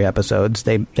another 3 episodes,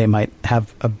 they might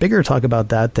have a bigger talk about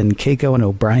that than Keiko and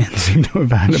O'Brien seem to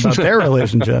have had about their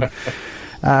relationship.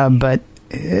 But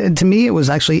to me, it was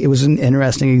an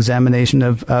interesting examination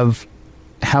of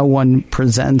how one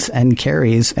presents and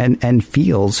carries and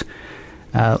feels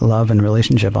love and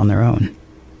relationship on their own.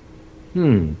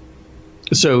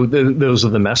 So those are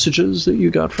the messages that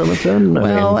you got from it then?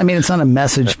 I mean, it's not a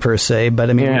message per se, but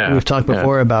I mean, we've talked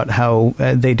before about how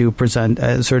they do present,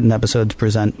 certain episodes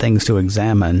present things to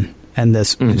examine, and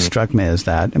this struck me as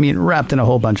that. I mean, wrapped in a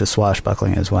whole bunch of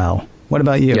swashbuckling as well. What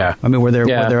about you? Yeah. I mean, were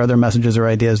there other messages or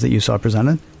ideas that you saw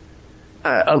presented?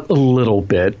 A little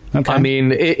bit. Okay. I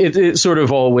mean, it's sort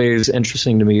of always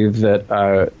interesting to me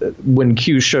that when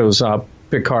Q shows up,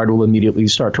 Picard will immediately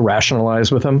start to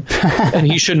rationalize with him. And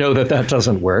he should know that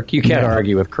doesn't work. You can't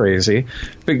argue with crazy.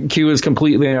 But Q is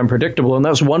completely unpredictable, and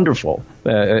that's wonderful.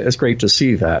 It's great to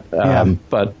see that.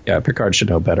 But Picard should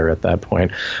know better at that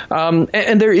point.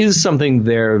 And there is something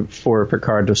there for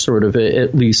Picard to sort of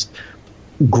at least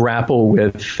grapple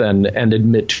with and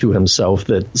admit to himself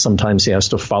that sometimes he has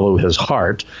to follow his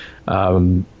heart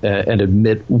and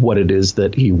admit what it is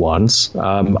that he wants.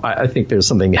 I think there's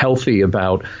something healthy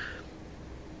about,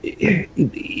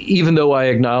 even though I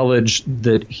acknowledge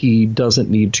that he doesn't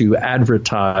need to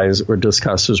advertise or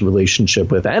discuss his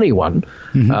relationship with anyone,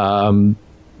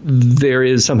 there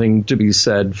is something to be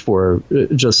said for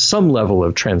just some level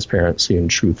of transparency and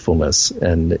truthfulness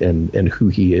and who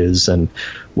he is and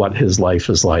what his life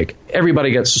is like.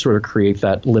 Everybody gets to sort of create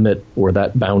that limit or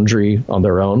that boundary on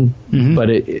their own. But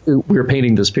we're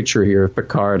painting this picture here of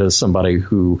Picard as somebody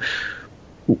who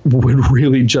would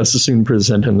really just as soon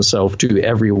present himself to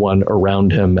everyone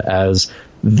around him as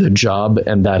the job,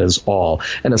 and that is all.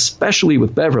 And especially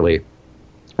with Beverly,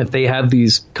 if they have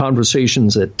these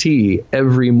conversations at tea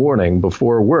every morning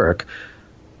before work,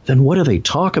 then what do they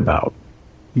talk about?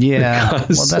 Yeah,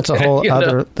 well, that's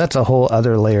a whole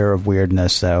other layer of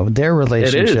weirdness, though. Their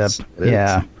relationship,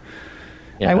 yeah.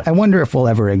 I wonder if we'll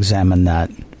ever examine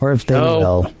that, or if they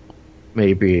will.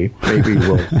 Maybe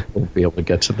we'll be able to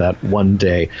get to that one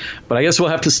day. But I guess we'll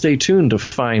have to stay tuned to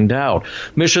find out.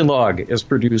 Mission Log is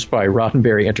produced by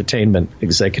Roddenberry Entertainment,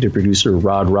 executive producer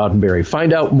Rod Roddenberry.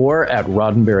 Find out more at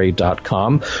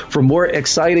roddenberry.com. For more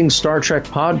exciting Star Trek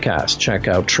podcasts, check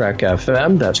out Trek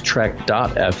FM, that's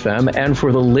trek.fm. And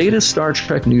for the latest Star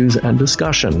Trek news and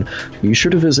discussion, be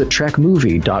sure to visit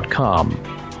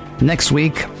trekmovie.com. Next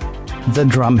week, The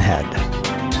Drumhead.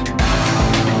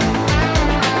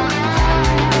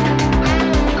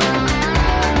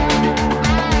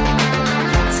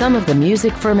 Some of the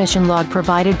music for Mission Log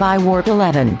provided by Warp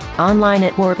 11, online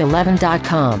at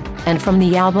warp11.com, and from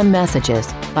the album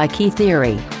Messages by Key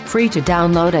Theory, free to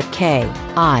download at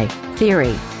kitheory.com.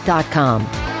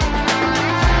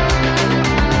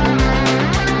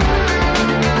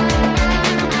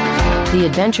 The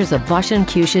Adventures of Vash and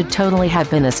Q should totally have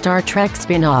been a Star Trek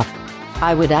spin-off.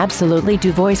 I would absolutely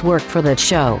do voice work for that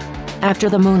show. After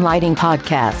the Moonlighting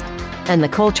Podcast and the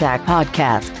Kolchak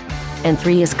Podcast. And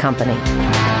 3 is Company.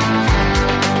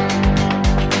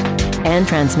 And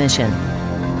transmission.